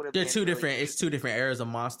 would have been. It's 2 different eras of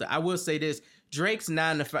Monster. I will say this: Drake's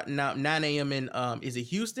 9 a.m. in is it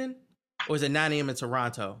Houston or is it 9 a.m. in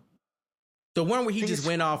Toronto? The one where he just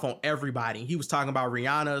went off on everybody. He was talking about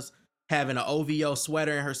Rihanna's having an OVO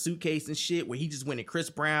sweater in her suitcase and shit, where he just went at Chris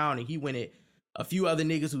Brown and he went at a few other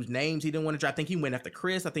niggas whose names he didn't want to drop. I think he went after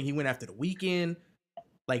Chris. I think he went after The Weeknd.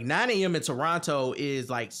 Like 9 a.m. in Toronto is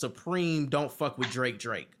like supreme don't fuck with Drake.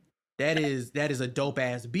 That is a dope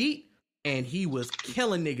ass beat. And he was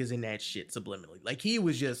killing niggas in that shit subliminally. Like he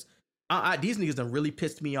was just, these niggas done really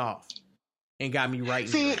pissed me off and got me right.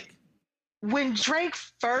 See, when Drake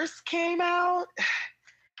first came out,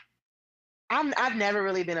 I've never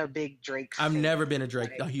really been a big Drake fan. I've never been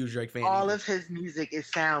a huge Drake fan. All of his music, it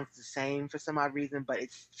sounds the same for some odd reason, but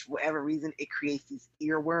it's for whatever reason it creates these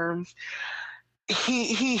earworms.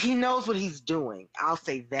 He knows what he's doing. I'll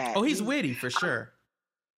say that. Oh, he's witty for sure.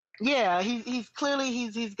 Yeah, he's clearly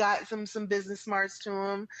he's got some business smarts to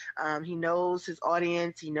him. He knows his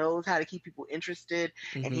audience. He knows how to keep people interested,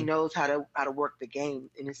 and he knows how to work the game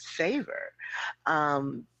in his favor.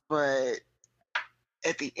 But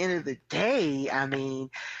at the end of the day, I mean,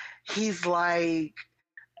 he's like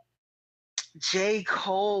J.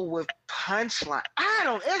 Cole with punchline.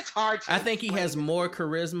 It's hard to I think he has more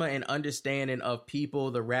charisma and understanding of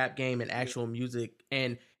people, the rap game, and actual music,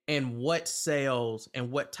 and what sells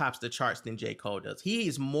and what tops the charts than J. Cole does. He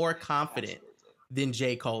is more confident than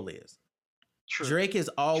J. Cole is. True. Drake has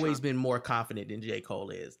always been more confident than J. Cole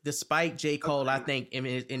is. Despite J. Cole, I think, in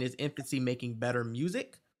his infancy making better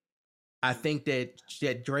music, I think that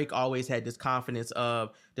Drake always had this confidence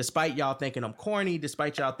of, despite y'all thinking I'm corny,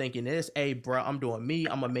 despite y'all thinking this, hey, bro, I'm doing me.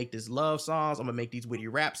 I'm going to make this love songs. I'm going to make these witty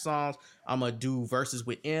rap songs. I'm going to do verses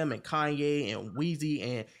with M and Kanye and Weezy,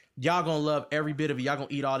 and y'all going to love every bit of it. Y'all going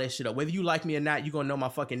to eat all that shit up. Whether you like me or not, you're going to know my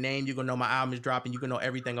fucking name. You're going to know my album is dropping. You're going to know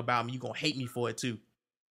everything about me. You're going to hate me for it, too.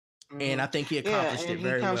 And I think he accomplished it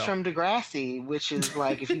very well. He comes from Degrassi, which is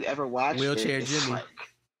like, if you ever watched Wheelchair it, Jimmy. Like...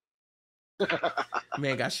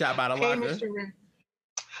 Man got shot by the locker.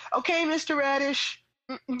 Okay, Mr. Radish.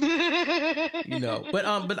 You know, but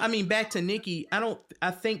I mean, back to Nicki. I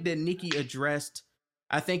think that Nicki addressed,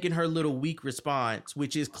 I think in her little weak response,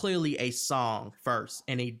 which is clearly a song first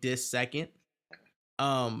and a diss second.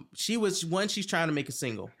 She's trying to make a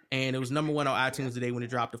single, and it was number 1 on iTunes today when it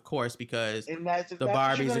dropped, of course, because the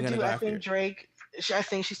Barbies are going to go after it. I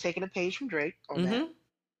think she's taking a page from Drake on that.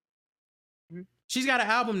 She's got an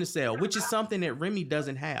album to sell, which is something that Remy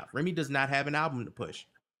doesn't have. Remy does not have an album to push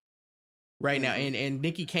right now. And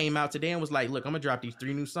Nicki came out today and was like, look, I'm going to drop these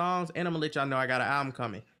 3 new songs, and I'm going to let y'all know I got an album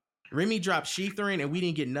coming. Remy dropped Sheathering, and we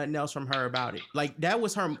didn't get nothing else from her about it. Like, that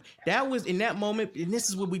was in that moment, and this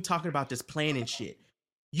is what we talking about, this planning shit.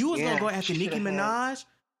 You was going to go after Nicki Minaj.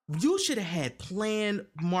 You should have had planned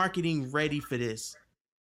marketing ready for this.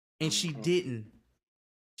 And she didn't.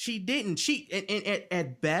 She didn't.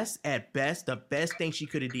 At best, the best thing she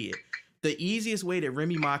could have did, the easiest way that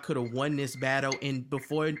Remy Ma could have won this battle, and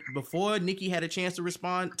before Nicki had a chance to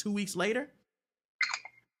respond 2 weeks later,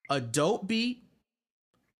 a dope beat,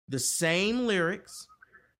 the same lyrics,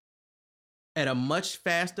 at a much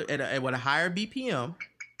faster, with a higher BPM,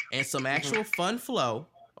 and some actual fun flow.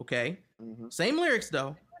 Okay, same lyrics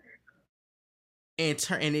though, and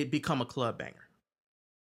it become a club banger.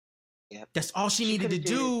 Yep. That's all she needed to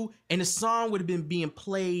do, and the song would have been being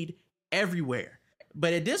played everywhere.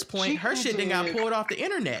 But at this point, her shit then got pulled off the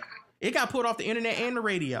internet. It got pulled off the internet and the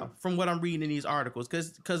radio, from what I'm reading in these articles,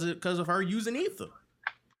 because of her using Ether.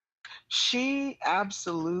 She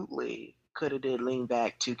absolutely could have did Lean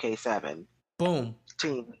Back 2K7. Boom.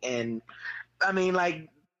 Team. And I mean, like,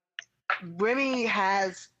 Remy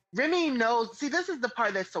knows. See, this is the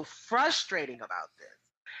part that's so frustrating about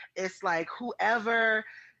this. It's like whoever.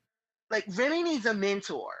 Like, Remy needs a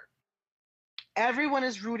mentor. Everyone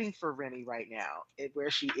is rooting for Remy right now,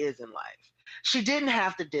 where she is in life. She didn't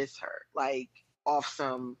have to diss her, like, off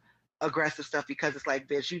some aggressive stuff, because it's like,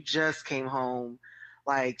 bitch, you just came home,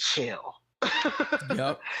 like, chill.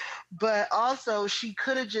 Yep. But also, she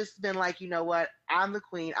could have just been like, you know what? I'm the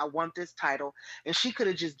queen. I want this title. And she could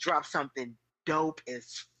have just dropped something dope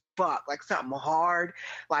as fuck, like something hard,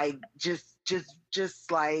 like,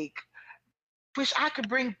 just like, wish I could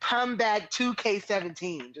bring Pum back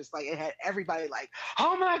 2K17. Just like, it had everybody like,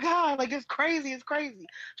 oh my God, like, it's crazy.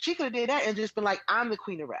 She could have did that and just been like, I'm the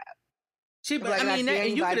queen of rap. You could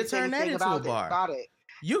have turned that into a bar.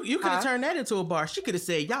 You could have turned that into a bar. She could have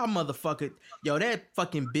said, y'all motherfucker, yo, that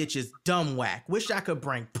fucking bitch is dumb whack. Wish I could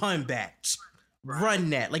bring Pun back.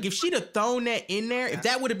 Run that. Like, if she'd have thrown that in there, if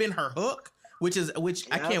that would have been her hook, which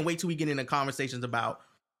I can't wait till we get into conversations about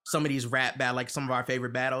some of these rap battles, like some of our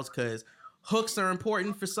favorite battles, because hooks are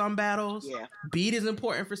important for some battles. Yeah. Beat is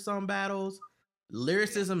important for some battles.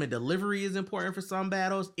 Lyricism and delivery is important for some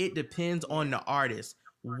battles. It depends on the artist.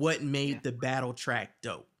 What made the battle track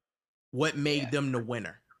dope? What made them the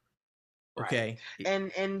winner? Okay.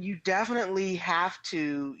 Right. And you definitely have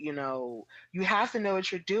to, you have to know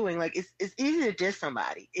what you're doing. Like it's easy to diss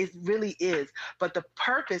somebody. It really is. But the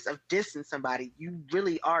purpose of dissing somebody, you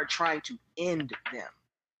really are trying to end them.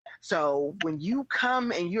 So when you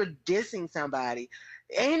come and you're dissing somebody,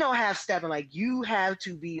 ain't no half-stepping. Like, you have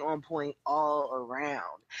to be on point all around.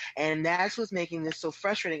 And that's what's making this so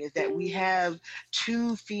frustrating, is that we have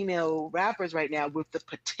 2 female rappers right now with the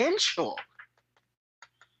potential,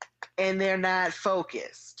 and they're not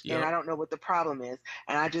focused. Yep. And I don't know what the problem is.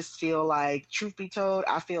 And I just feel like, truth be told,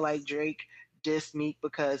 I feel like Drake dissed Meek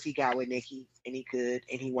because he got with Nicki and he could,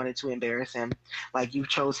 and he wanted to embarrass him. Like, you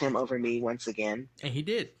chose him over me once again. And he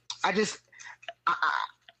did. I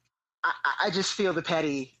just feel the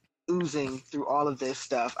petty oozing through all of this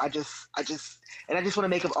stuff. I just want to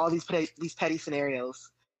make up all these petty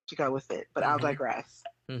scenarios to go with it. But I'll digress.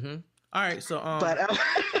 Mm-hmm. All right, so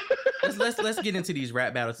let's get into these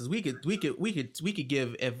rap battles, because we could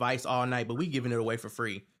give advice all night, but we giving it away for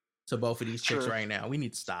free to both of these chicks right now. We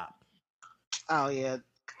need to stop. Oh yeah.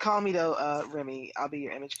 Call me though, Remy. I'll be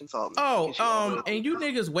your image consultant. Oh, and you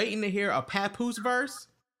niggas waiting to hear a Papoose verse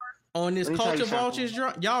on this Culture Vultures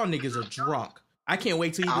drunk? Y'all niggas are drunk. I can't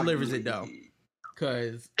wait till he delivers it though.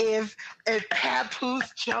 Cause if Papoose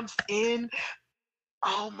jumps in,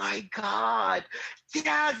 oh my God.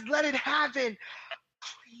 Yes, let it happen.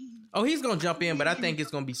 Please. Oh, he's gonna jump in, but I think it's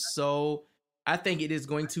gonna be so. I think it is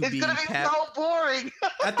going to be. It's gonna be so boring.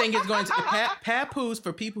 I think it's going to Papoose.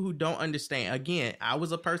 For people who don't understand, again, I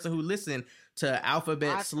was a person who listened to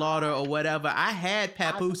Alphabet Slaughter or whatever. I had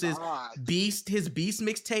Papooses his Beast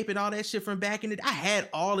mixtape and all that shit from back in the day. I had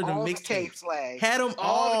all of them mixtapes. Had them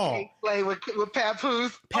all. The play with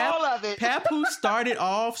Papoose. All of it. Papoose started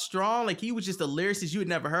off strong, like he was just a lyricist you had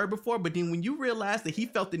never heard before. But then when you realized that he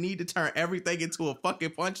felt the need to turn everything into a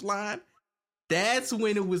fucking punchline, that's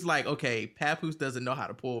when it was like, okay, Papoose doesn't know how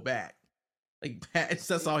to pull back. Like,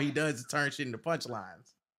 that's all he does is turn shit into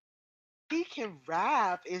punchlines. He can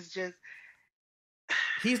rap. It's just...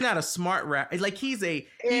 He's not a smart rapper. Like, he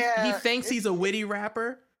thinks he's a witty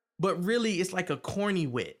rapper, but really it's like a corny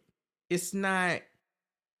wit. It's not...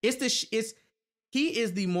 He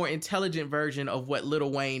is the more intelligent version of what Lil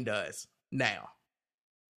Wayne does now.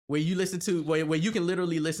 Where you you can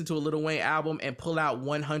literally listen to a Lil Wayne album and pull out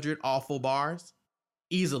 100 awful bars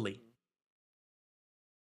easily.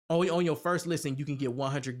 Only on your first listen, you can get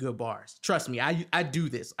 100 good bars. Trust me, I do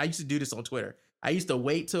this. I used to do this on Twitter. I used to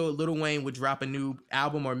wait till Lil Wayne would drop a new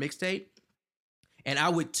album or mixtape, and I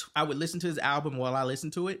would listen to his album while I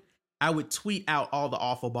listened to it. I would tweet out all the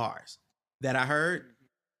awful bars that I heard,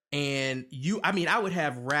 and I would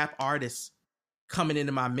have rap artists coming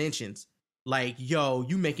into my mentions. Like, yo,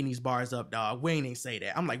 you making these bars up, dog. Wayne ain't say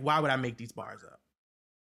that. I'm like, why would I make these bars up?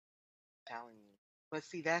 Telling you. But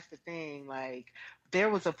see, that's the thing. Like, there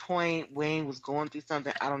was a point Wayne was going through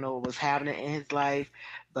something. I don't know what was happening in his life,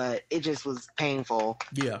 but it just was painful.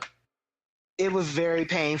 Yeah. It was very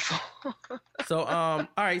painful. So, all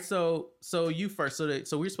right. So you first.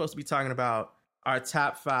 So we're supposed to be talking about our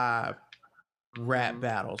top 5 rap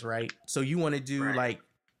battles, right? So you want to do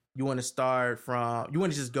you want to start from, you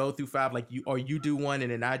want to just go through 5, like you do one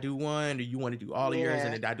and then I do one, or you want to do all of yours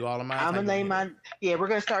and then I do all of mine? I'm going to name mine. Yeah, we're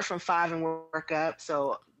going to start from 5 and work up.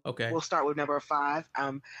 So okay, we'll start with number 5.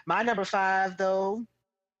 My number 5 though,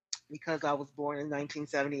 because I was born in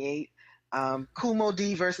 1978, Kool Moe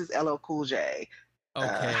Dee versus LL Cool J.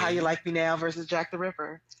 Okay. How You Like Me Now versus Jack the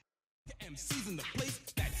Ripper. MCs in the place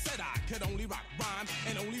that said I could only rock rhymes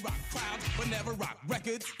and only rock crowds, but never rock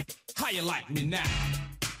records. How you like me now?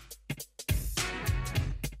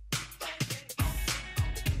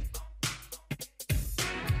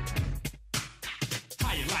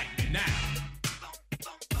 How you like me now?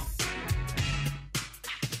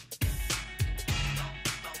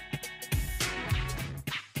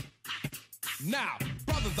 Now,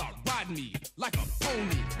 brothers are riding me like a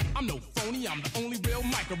pony. I'm no phony, I'm the only real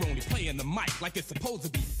macaroni, playing the mic like it's supposed to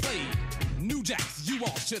be played. New Jacks, you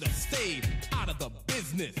all should have stayed out of the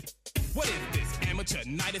business. What is this, amateur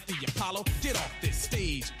night at the Apollo? Get off this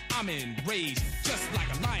stage, I'm enraged, just like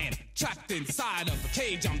a lion trapped inside of a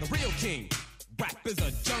cage. I'm the real king. Rap is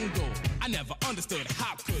a jungle. I never understood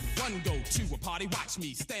how could one go to a party, watch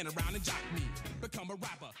me stand around and jock me, become a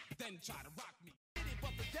rapper, then try to rock me.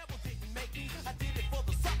 But the devil didn't make me. I did it for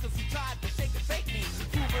the suckers who tried to shake and fake me.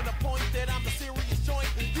 Proving a point that I'm the serious joint.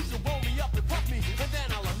 You can roll me up and puff me, and then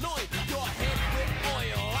I'll anoint your head with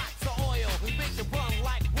oil. Lots of oil, make it run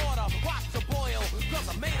like water. Watch the boil, cause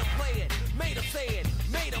I made them play it, made them say it.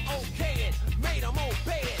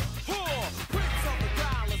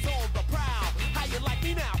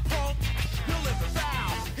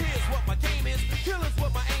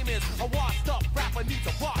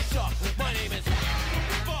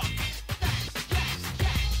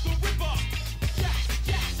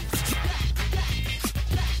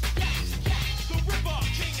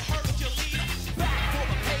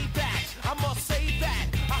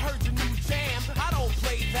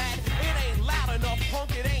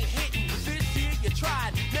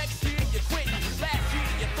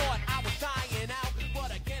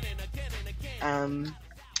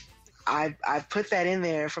 I put that in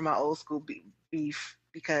there for my old school beef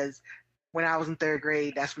because when I was in third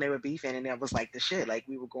grade, that's when they were beefing, and it was like the shit. Like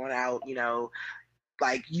we were going out, you know,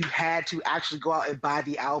 like you had to actually go out and buy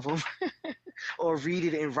the album or read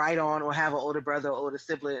it and write on, or have an older brother or older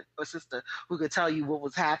sibling or sister who could tell you what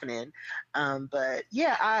was happening. But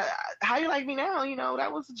yeah, How You Like Me Now, you know,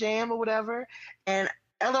 that was a jam or whatever. And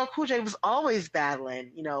LL Cool J was always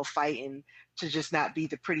battling, you know, fighting to just not be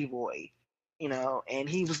the pretty boy, you know, and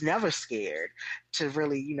he was never scared to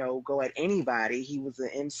really, you know, go at anybody. He was an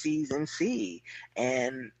MC's MC.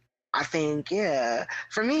 And I think, yeah,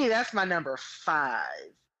 for me, that's my number 5.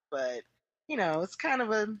 But, you know, it's kind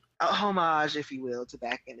of a homage, if you will, to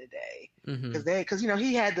back in the day. Because, you know,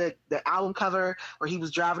 he had the album cover where he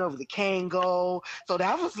was driving over the Kango. So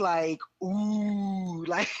that was like, ooh,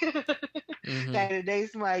 like back in the day,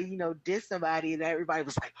 somebody, you know, dissed somebody and everybody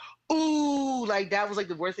was like, ooh, like that was like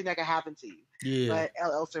the worst thing that could happen to you. Yeah. But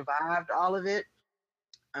LL survived all of it.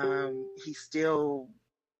 He still,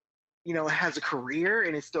 you know, has a career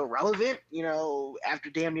and is still relevant, you know, after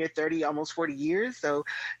damn near 30, almost 40 years. So,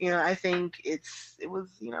 you know, I think it was,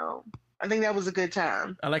 you know, I think that was a good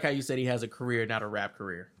time. I like how you said he has a career, not a rap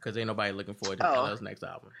career, because ain't nobody looking forward to LL's next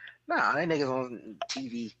album. Nah, that nigga's on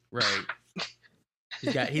TV. Right.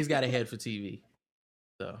 He's got a head for TV.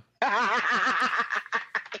 So.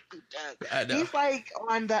 I know. He's like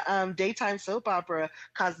on the daytime soap opera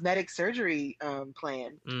cosmetic surgery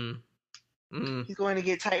plan. He's going to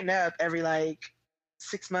get tightened up every like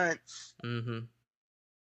 6 months.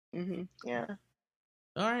 Yeah.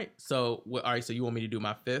 All right. So so you want me to do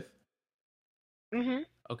my 5th?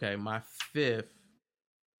 Okay, my 5th.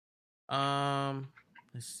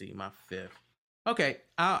 Let's see, my 5th. Okay,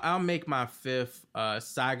 I'll make my 5th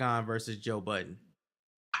Saigon versus Joe Budden.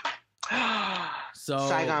 So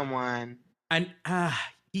Saigon won. And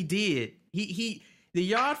he did. He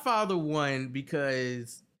the Yardfather won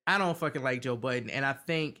because I don't fucking like Joe Budden, and I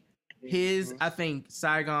think I think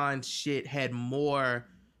Saigon shit had more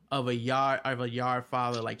of a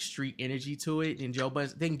Yardfather like street energy to it than Joe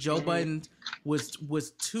Budden. I think Joe Budden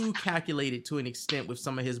was too calculated to an extent with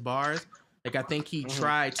some of his bars. Like I think he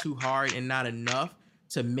tried too hard and not enough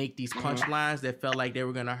to make these punchlines that felt like they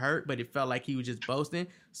were gonna hurt, but it felt like he was just boasting.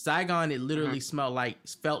 Saigon, it literally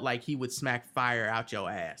felt like he would smack fire out your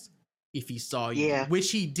ass if he saw you,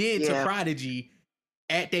 which he did to Prodigy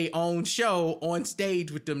at their own show on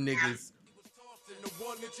stage with them niggas. The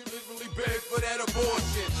one that you literally begged for that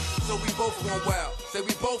abortion. So we both want wild. Say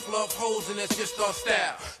we both love hoes and that's just our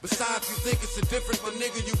style. Besides, you think it's a different but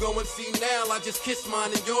nigga you go and see now. I just kiss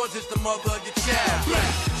mine and yours is the mother of your child.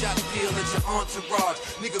 Shot the deal at your entourage.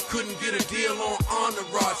 Nigga couldn't get a deal on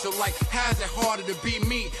Entourage. So like, how's it harder to be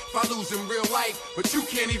me if I lose in real life, but you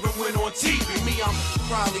can't even win on TV? Me, I'm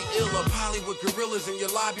probably iller. Hollywood gorillas in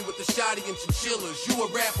your lobby with the shotty and chinchillas. You a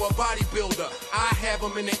rapper, a bodybuilder. I have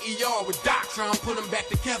them in the ER with Doc trying to put them back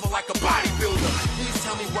together like a bodybuilder. Please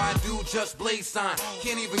tell me why dude just blaze sign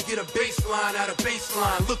can't even get a baseline out of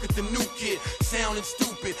baseline. Look at the new kid, sounding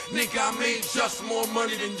stupid. Nigga, I made just more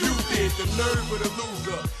money than you did. The nerve of the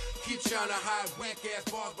loser. Keep trying to hide whack ass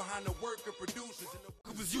bars behind the worker producers and the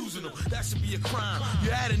was using them. That should be a crime.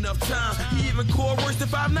 You had enough time. He even called worse than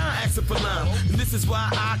 5'9", asking for lime. And this is why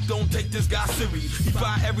I don't take this guy serious. He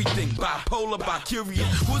buy everything, bipolar,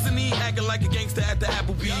 bi-curious. Wasn't he acting like a gangster at the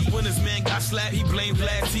Applebee's? When his man got slapped, he blamed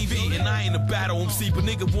Vlad TV. And I ain't a battle MC, but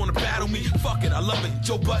nigga wanna battle me? Fuck it, I love it.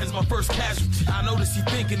 Joe Budden's my first casualty. I notice he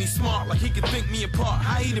thinking he's smart, like he can think me apart.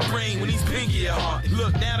 I eat a brain when he's pinky at heart.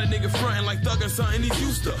 Look, now the nigga frontin' like Thug or something he's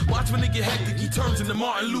used to. Watch when it get hectic, he turns into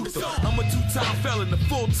Martin Luther. I'm a 2-time felon, a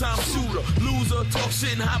full-time shooter. Loser, talk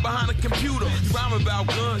shit and hide behind a computer. You rhyme about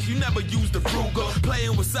guns, you never used the Ruger.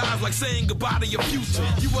 Playing with size like saying goodbye to your future.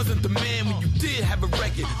 You wasn't the man when you did have a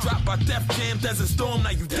record. Dropped by Def Jam, Desert Storm,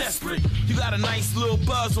 now you desperate. You got a nice little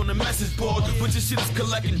buzz on the message board, but your shit is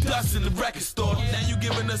collecting dust in the record store. Now you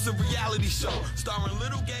giving us a reality show, starring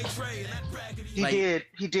Little Gay Trey and that raggedy.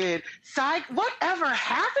 He did. Whatever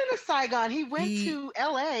happened to Saigon? He went to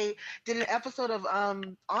LA, did an episode of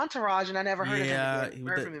Entourage, and I never heard of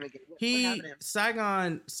him again.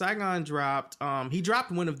 Saigon dropped he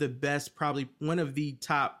dropped one of the best, probably one of the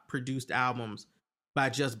top produced albums by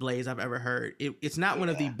Just Blaze I've ever heard. It's not one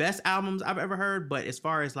of the best albums I've ever heard, but as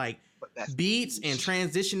far as like beats and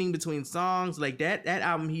transitioning between songs, like that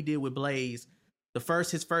album he did with Blaze,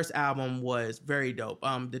 his first album was very dope.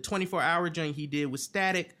 The 24-hour joint he did with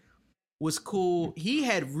Static was cool. He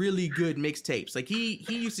had really good mixtapes. Like he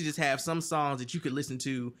used to just have some songs that you could listen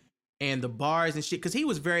to and the bars and shit, because he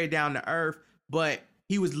was very down to earth, but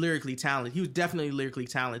he was lyrically talented. He was definitely lyrically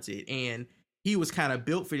talented, and he was kind of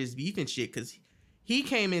built for this beef and shit, because he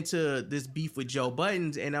came into this beef with Joe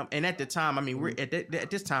Buttons, and at the time, I mean, we're at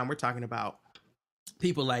this time we're talking about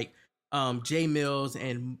people like Jay Mills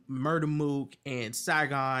and Murda Mook and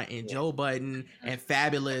Saigon and Joe Budden and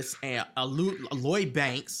Fabulous and Lloyd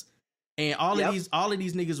Banks. And all of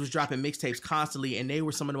these niggas was dropping mixtapes constantly, and they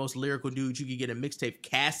were some of the most lyrical dudes you could get a mixtape.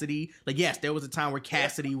 Cassidy, like, yes, there was a time where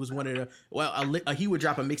Cassidy was one of the, he would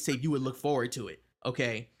drop a mixtape, you would look forward to it.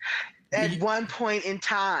 Okay. At one point in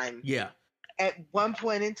time. Yeah. At one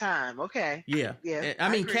point in time. Okay. Yeah. Yeah. I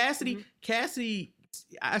mean, Cassidy,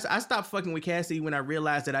 I stopped fucking with Cassidy when I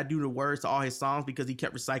realized that I do the words to all his songs because he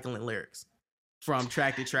kept recycling lyrics from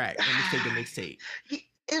track to track and mixtape to mixtape.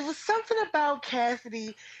 It was something about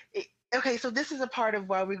Cassidy. Okay, so this is a part of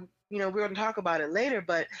why we're going to talk about it later,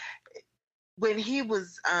 but when he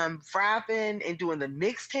was rapping and doing the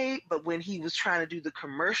mixtape, but when he was trying to do the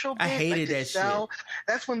commercial bit, I hated that shit.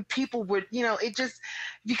 That's when people would, it just,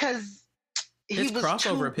 because his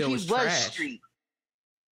crossover appeal was trash. Street.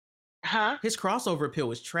 Huh? His crossover appeal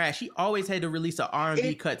was trash. He always had to release an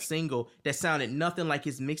R&B cut single that sounded nothing like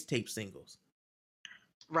his mixtape singles.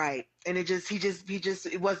 Right. And he just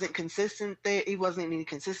it wasn't consistent there. He wasn't any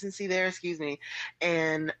consistency there, excuse me.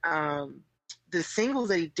 And the singles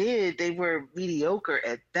that he did, they were mediocre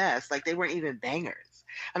at best. Like, they weren't even bangers.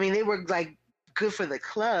 I mean, they were like good for the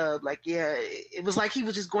club. Like, yeah, it was like he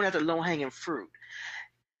was just going after low hanging fruit.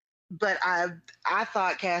 But I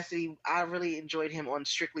thought Cassidy, I really enjoyed him on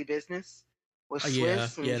Strictly Business with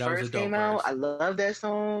Swiss when he first came out. I love that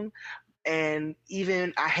song. And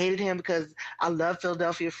even I hated him because I love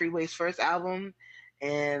Philadelphia Freeway's first album,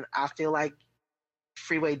 and I feel like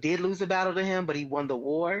Freeway did lose the battle to him, but he won the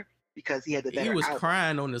war because he had the better He was album.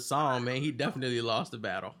 crying on the song, man. He definitely lost the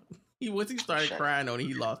battle. Once he started crying on it,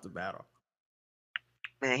 he lost the battle.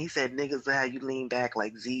 Man, he said niggas will have you lean back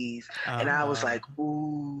like Z's. And I was like,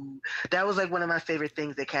 ooh. That was like one of my favorite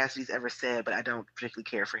things that Cassidy's ever said, but I don't particularly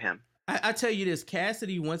care for him. I tell you this,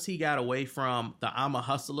 Cassidy, once he got away from the I'm a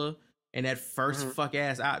Hustler and that first fuck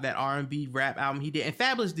ass out, that R&B rap album he did, and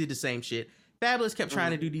Fabulous did the same shit. Fabulous kept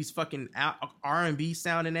trying to do these fucking R&B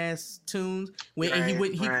sounding ass tunes, and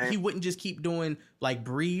he wouldn't just keep doing like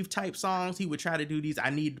Breathe type songs. He would try to do these I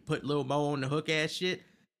need to put Lil Mo on the hook ass shit,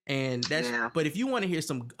 and that's. Yeah. But if you want to hear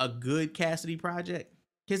a good Cassidy project,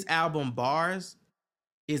 his album Bars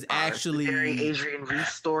is actually the very Adrian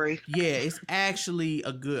Reese story. Yeah, it's actually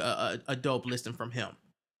a good a dope listen from him.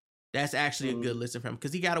 That's actually a good listen from him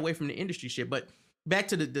because he got away from the industry shit. But back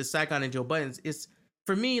to the Saigon and Joe Buttons, it's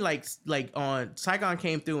for me like on Saigon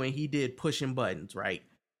came through and he did Pushing Buttons, right?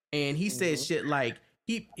 And he said shit like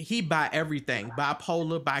he buy everything,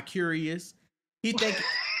 bipolar, bi-curious. He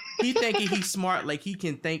thinking he's smart, like he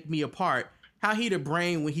can think me apart. How he the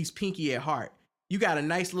brain when he's pinky at heart? You got a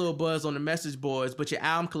nice little buzz on the message boards, but your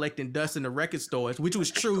album collecting dust in the record stores, which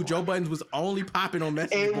was true. Joe Buttons was only popping on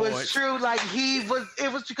message boards. It was true. Like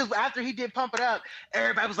it was because after he did Pump It Up,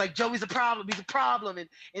 everybody was like, Joey's a problem. He's a problem. And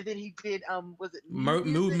then he did, was it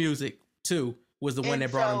Mood Music too was the one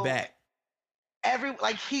that brought him back.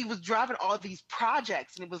 He was dropping all these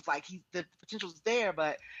projects and it was like the potential's there,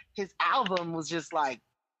 but his album was just like,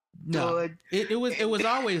 good. It was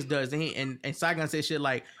always does. And Saigon said shit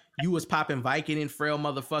like, you was popping Vicodin, frail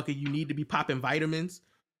motherfucker. You need to be popping vitamins.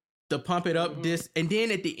 The Pump It Up disc. And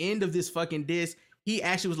then at the end of this fucking disc, he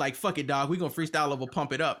actually was like, fuck it, dog. We gonna freestyle over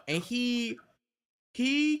Pump It Up. And he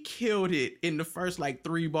killed it in the first like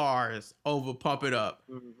 3 bars over Pump It Up.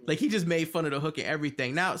 Like he just made fun of the hook and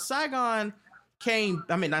everything. Now Joe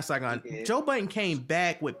Budden came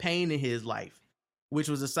back with Pain in His Life, which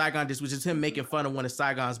was a Saigon disc, which is him making fun of one of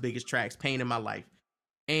Saigon's biggest tracks, Pain in My Life.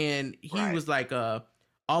 And he was like,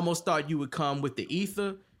 almost thought you would come with the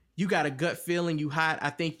ether. You got a gut feeling you hot. I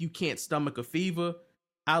think you can't stomach a fever.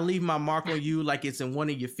 I'll leave my mark on you like it's in one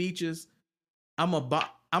of your features. I'm a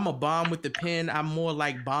bomb with the pen. I'm more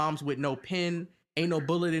like bombs with no pen. Ain't no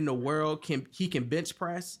bullet in the world he can bench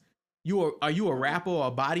press. Are you a rapper or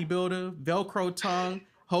a bodybuilder? Velcro tongue.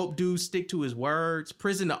 Hope dude stick to his words.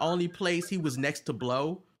 Prison the only place he was next to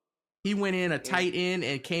blow. He went in a tight end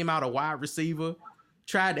and came out a wide receiver.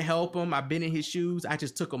 Tried to help him. I've been in his shoes. I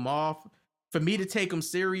just took him off. For me to take him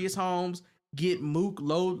serious, Holmes, get Mook,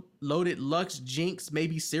 Loaded Lux, Jinx,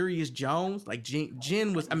 maybe Serious Jones. Like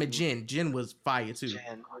Jen was fire too.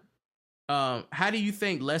 How do you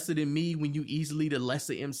think lesser than me when you easily the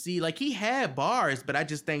lesser MC? Like he had bars, but I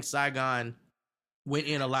just think Saigon went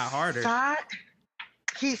in a lot harder.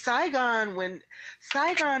 Saigon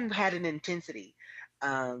had an intensity,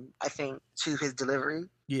 I think, to his delivery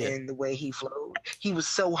and the way he flowed. He was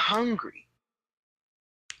so hungry.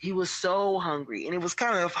 He was so hungry, and it was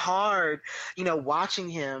kind of hard, watching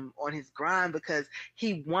him on his grind because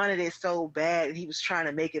he wanted it so bad and he was trying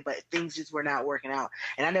to make it, but things just were not working out.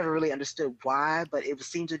 And I never really understood why, but it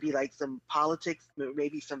seemed to be like some politics,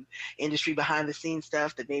 maybe some industry behind the scenes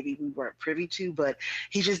stuff that maybe we weren't privy to, but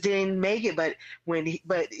he just didn't make it. But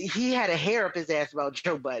he had a hair up his ass about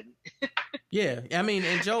Joe Budden. Yeah, I mean,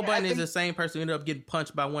 and Joe Budden is the same person who ended up getting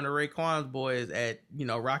punched by one of Raekwon's boys at,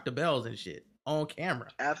 Rock the Bells and shit. On camera.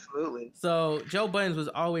 Absolutely. So Joe Budden was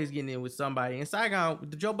always getting in with somebody. And Saigon,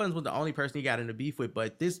 Joe Budden was the only person he got into beef with,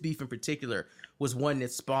 but this beef in particular was one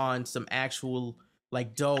that spawned some actual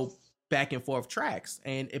like dope back and forth tracks.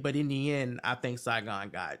 But in the end, I think Saigon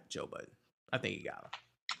got Joe Budden. I think he got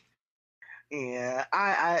him. Yeah,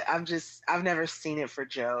 I've never seen it for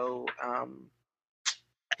Joe.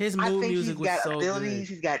 His mood music was so good. He's got abilities.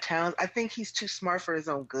 He's got talent. I think he's too smart for his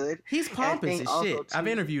own good. He's pompous as shit. I've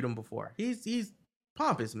interviewed him before. He's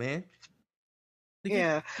pompous, man.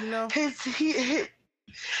 Yeah,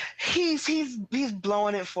 he's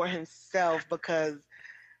blowing it for himself because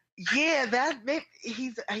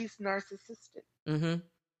he's narcissistic. Mm-hmm.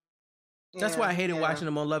 That's why I hated watching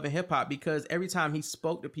him on Love and Hip Hop, because every time he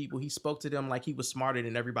spoke to people, he spoke to them like he was smarter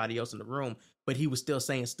than everybody else in the room, but he was still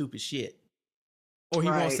saying stupid shit. Or he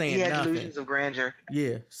won't say nothing. He had delusions of grandeur.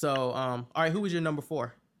 Yeah. So, all right, who was your number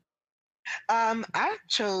 4? I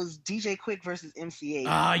chose DJ Quick versus MC8.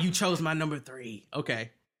 Ah, you chose my number 3.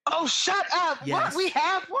 Okay. Oh, shut up! Yes. What? We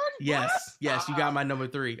have one? Yes, you got my number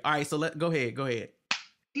 3. All right, so go ahead.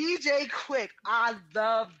 DJ Quick. I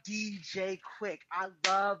love DJ Quick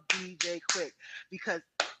because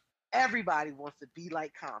everybody wants to be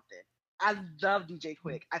like Compton. I love DJ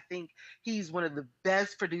Quick. I think he's one of the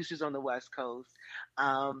best producers on the West Coast.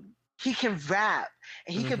 He can rap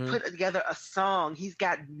and he can put together a song. He's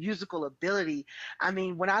got musical ability. I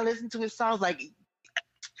mean, when I listen to his songs, like,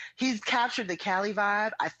 he's captured the Cali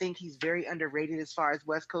vibe. I think he's very underrated as far as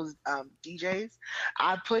West Coast DJs.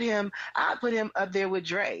 I put him up there with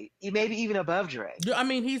Dre, maybe even above Dre. I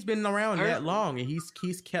mean, he's been around that long and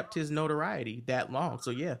he's kept his notoriety that long.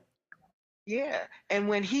 So yeah. Yeah, and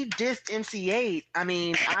when he dissed MC8, I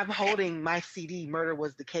mean, I'm holding my CD, Murder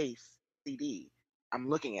Was the Case CD. I'm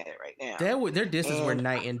looking at it right now. Their disses were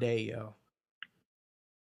night and day, yo.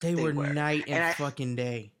 They were night and fucking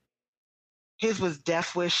day. His was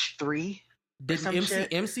Death Wish 3.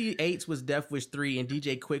 MC8's was Death Wish 3, and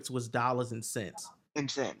DJ Quick's was Dollars and Cents.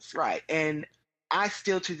 Right. And I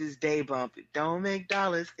still to this day bump it. Don't make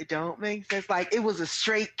dollars. It don't make sense. Like, it was a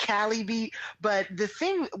straight Cali beat. But the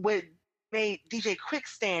thing with made DJ Quick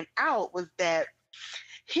stand out was that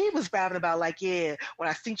he was rapping about, like, yeah, when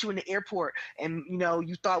I seen you in the airport and,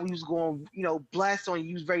 you thought we was going, blast on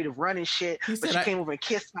you, was ready to run and shit, but you came over and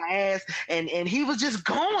kissed my ass, and he was just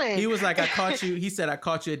going. He was like, I caught you. He said, I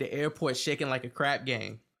caught you at the airport shaking like a crap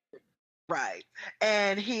game. Right.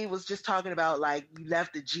 And he was just talking about, like, you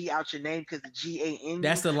left the G out your name because the G ain't in you.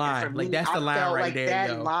 That's the line. Like, that's the line right there,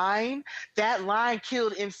 That line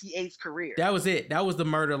killed MC8's career. That was it. That was the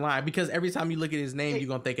murder line. Because every time you look at his name, you're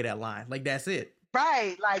going to think of that line. Like, that's it.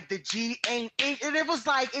 Right. Like, the G ain't in. And it was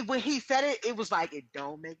like, when he said it, it was like, it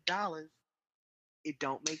don't make dollars. It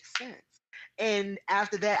don't make sense. And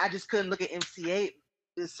after that, I just couldn't look at MC8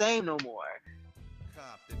 the same no more.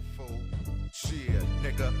 Compton, fool. Cheer,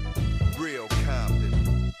 nigga. Real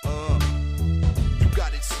Compton. You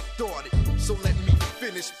got it started, so let me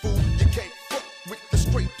finish, fool. You can't fuck with the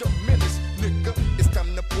straight up menace, nigga. It's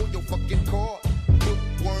time to pull your fucking card.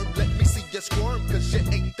 Bookworm, let me see you squirm, cause you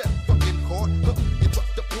ain't that fucking hard. You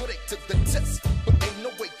dropped the bullet to the test, but ain't no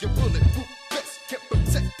way you bulletproof vest can't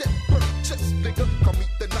protect that bird chest, nigga. Call me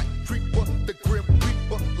the night creeper, the grim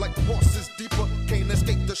reaper, like bosses deeper. Can't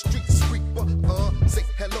escape the street sweeper. Say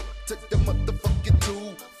hello to the motherfucking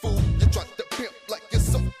tool, fool. You try to pimp like you're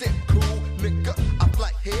so damn cool, nigga. I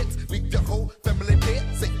fly heads, leave your whole family dead.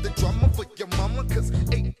 Save the drama for your mama, cause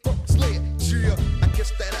 8 bucks led. Yeah, I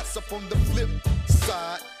catch that ass up on the flip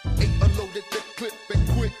side. 8 unloaded the clip and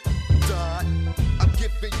quick died. I'm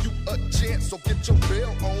giving you a chance, so get your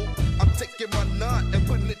bail on. I'm taking my 9 and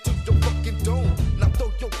putting it to your fucking dome. Now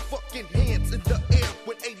throw your fucking hands in the air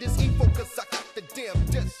when 8 is evil, cause I got the damn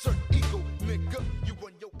desert eagle, nigga. You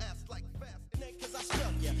run your ass like fast. Cause I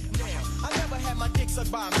stuck ya. Now, I never had my dick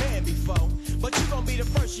sucked by a man before, but you gon' be the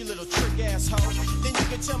first, you little trick asshole. Then you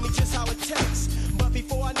can tell me just how it tastes. But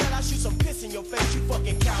before I nut, I shoot some piss in your face, you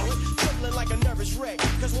fucking coward. Trembling like a nervous wreck.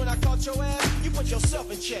 Cause when I caught your ass, you put yourself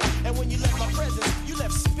in check. And when you left my presence, you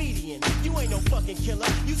left speedian. You ain't no fucking killer,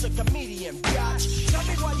 you's a comedian, biatch. Tell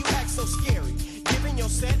me why you act so scary, giving your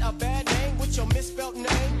set a bad name with your misspelled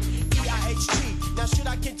name. HT. Now should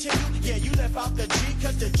I continue? Yeah, you left out the G,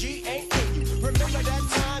 cause the G ain't in you. Remember that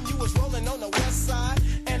time you was rolling on the west side,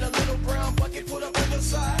 and a little brown bucket put up on your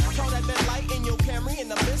side? Caught at that light in your Camry in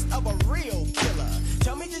the midst of a real killer.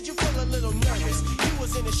 Tell me, did you feel a little nervous? You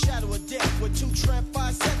was in the shadow of death with 2 Tramp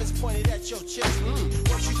 5.7s pointed at your chest.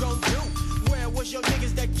 What you gon' do? Where was your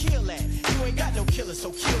niggas that kill at? You ain't got no killer,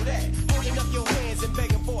 so kill that. Holding up your hands and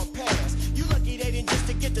begging for a pass. You lucky they didn't just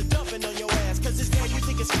to get the dumping on your ass. Cause this game you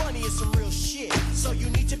think is funny is some real shit. So you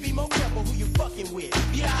need to be more careful who you fucking with.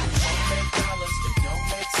 Yeah, don't make dollars, it don't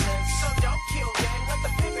make sense. So don't kill that, let the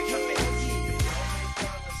paper come in.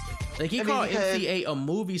 Like, he called MC8 a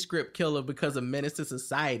movie script killer because of Menace to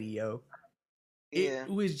Society, yo. Yeah. It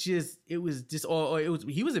was just, he was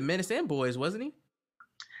in Menace and Boys, wasn't he?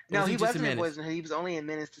 No, he wasn't in Boys. He was only in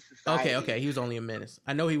Menace to Society. Okay, he was only in Menace.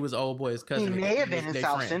 I know he was Old Boy's cousin. He may have been in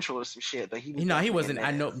South Central or some shit, but he was he wasn't.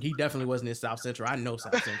 I know he definitely wasn't in South Central. I know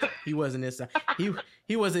South Central. He wasn't in South.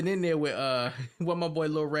 He wasn't in there with what my boy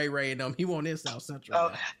Lil Ray Ray and them. He wasn't in South Central.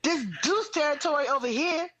 Oh, this Deuce territory over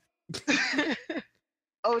here.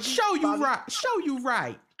 Show you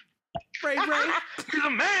right. Ray Ray. He's a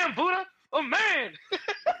man, Buddha. A man.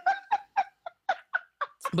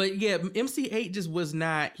 But yeah, MC8 just was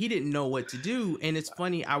not, he didn't know what to do. And it's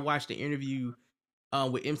funny, I watched the interview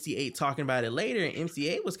with MC8 talking about it later, and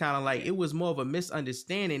MC8 was kind of like, it was more of a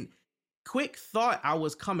misunderstanding. Quick thought I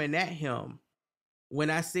was coming at him when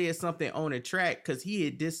I said something on the track, because he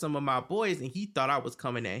had dissed some of my boys and he thought I was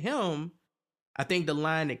coming at him. I think the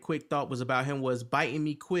line that Quick thought was about him was, biting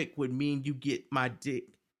me quick would mean you get my dick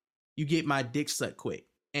sucked quick.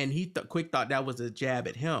 And Quick thought that was a jab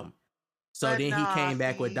at him. So but then he came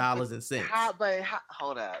back with dollars and cents.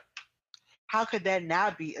 Hold up. How could that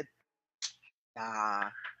not be a... Nah.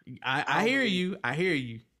 I hear you.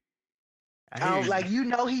 Like, you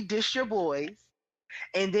know he dissed your boys,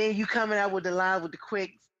 and then you coming out with the line with the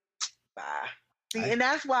Quick. Bye. See, and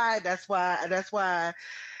that's why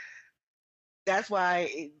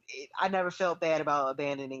I never felt bad about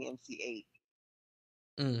abandoning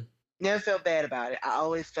MC8. Never felt bad about it. I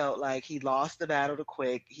always felt like he lost the battle to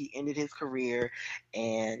Quick. He ended his career.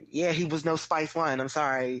 And yeah, he was no Spice One. I'm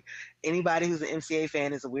sorry. Anybody who's an MC8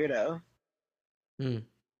 fan is a weirdo.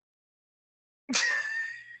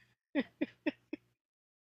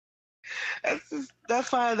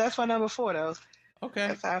 That's my number 4 though. Okay.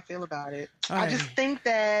 That's how I feel about it. All just think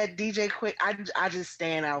that DJ Quick, I just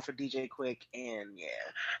stand out for DJ Quick, and yeah.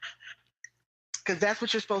 Because that's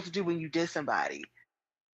what you're supposed to do when you diss somebody.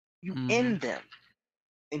 You end them.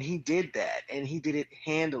 And he did that. And he did it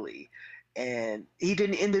handily. And he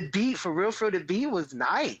didn't end the beat for real. The beat was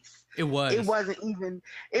nice. It was. It wasn't even,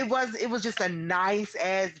 it was just a nice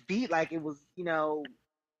ass beat. Like, it was, you know,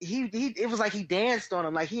 it was like he danced on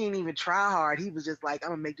him. Like, he didn't even try hard. He was just like,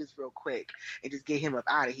 I'm gonna make this real quick and just get him up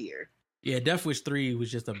out of here. Yeah, Death Wish 3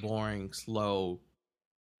 was just a boring, slow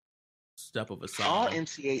step of a song. All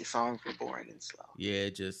MC8 songs were boring and slow. Yeah,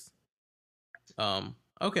 just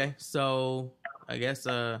okay, so I guess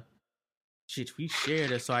shit, we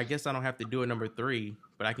shared it, so I guess I don't have to do a number 3,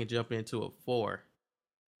 but I can jump into a 4.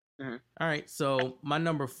 All right, so my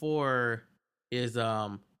number 4 is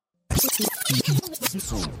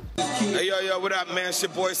Hey yo, what up, man? It's your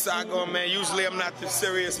boy Saigon, man. Usually I'm not this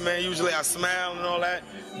serious, man. Usually I smile and all that.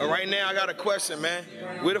 But right now I got a question, man.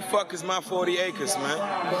 Where the fuck is my 40 acres, man?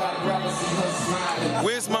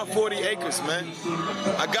 Where's my 40 acres, man?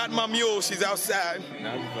 I got my mule, she's outside.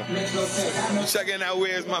 You checking out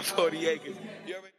where's my 40 acres.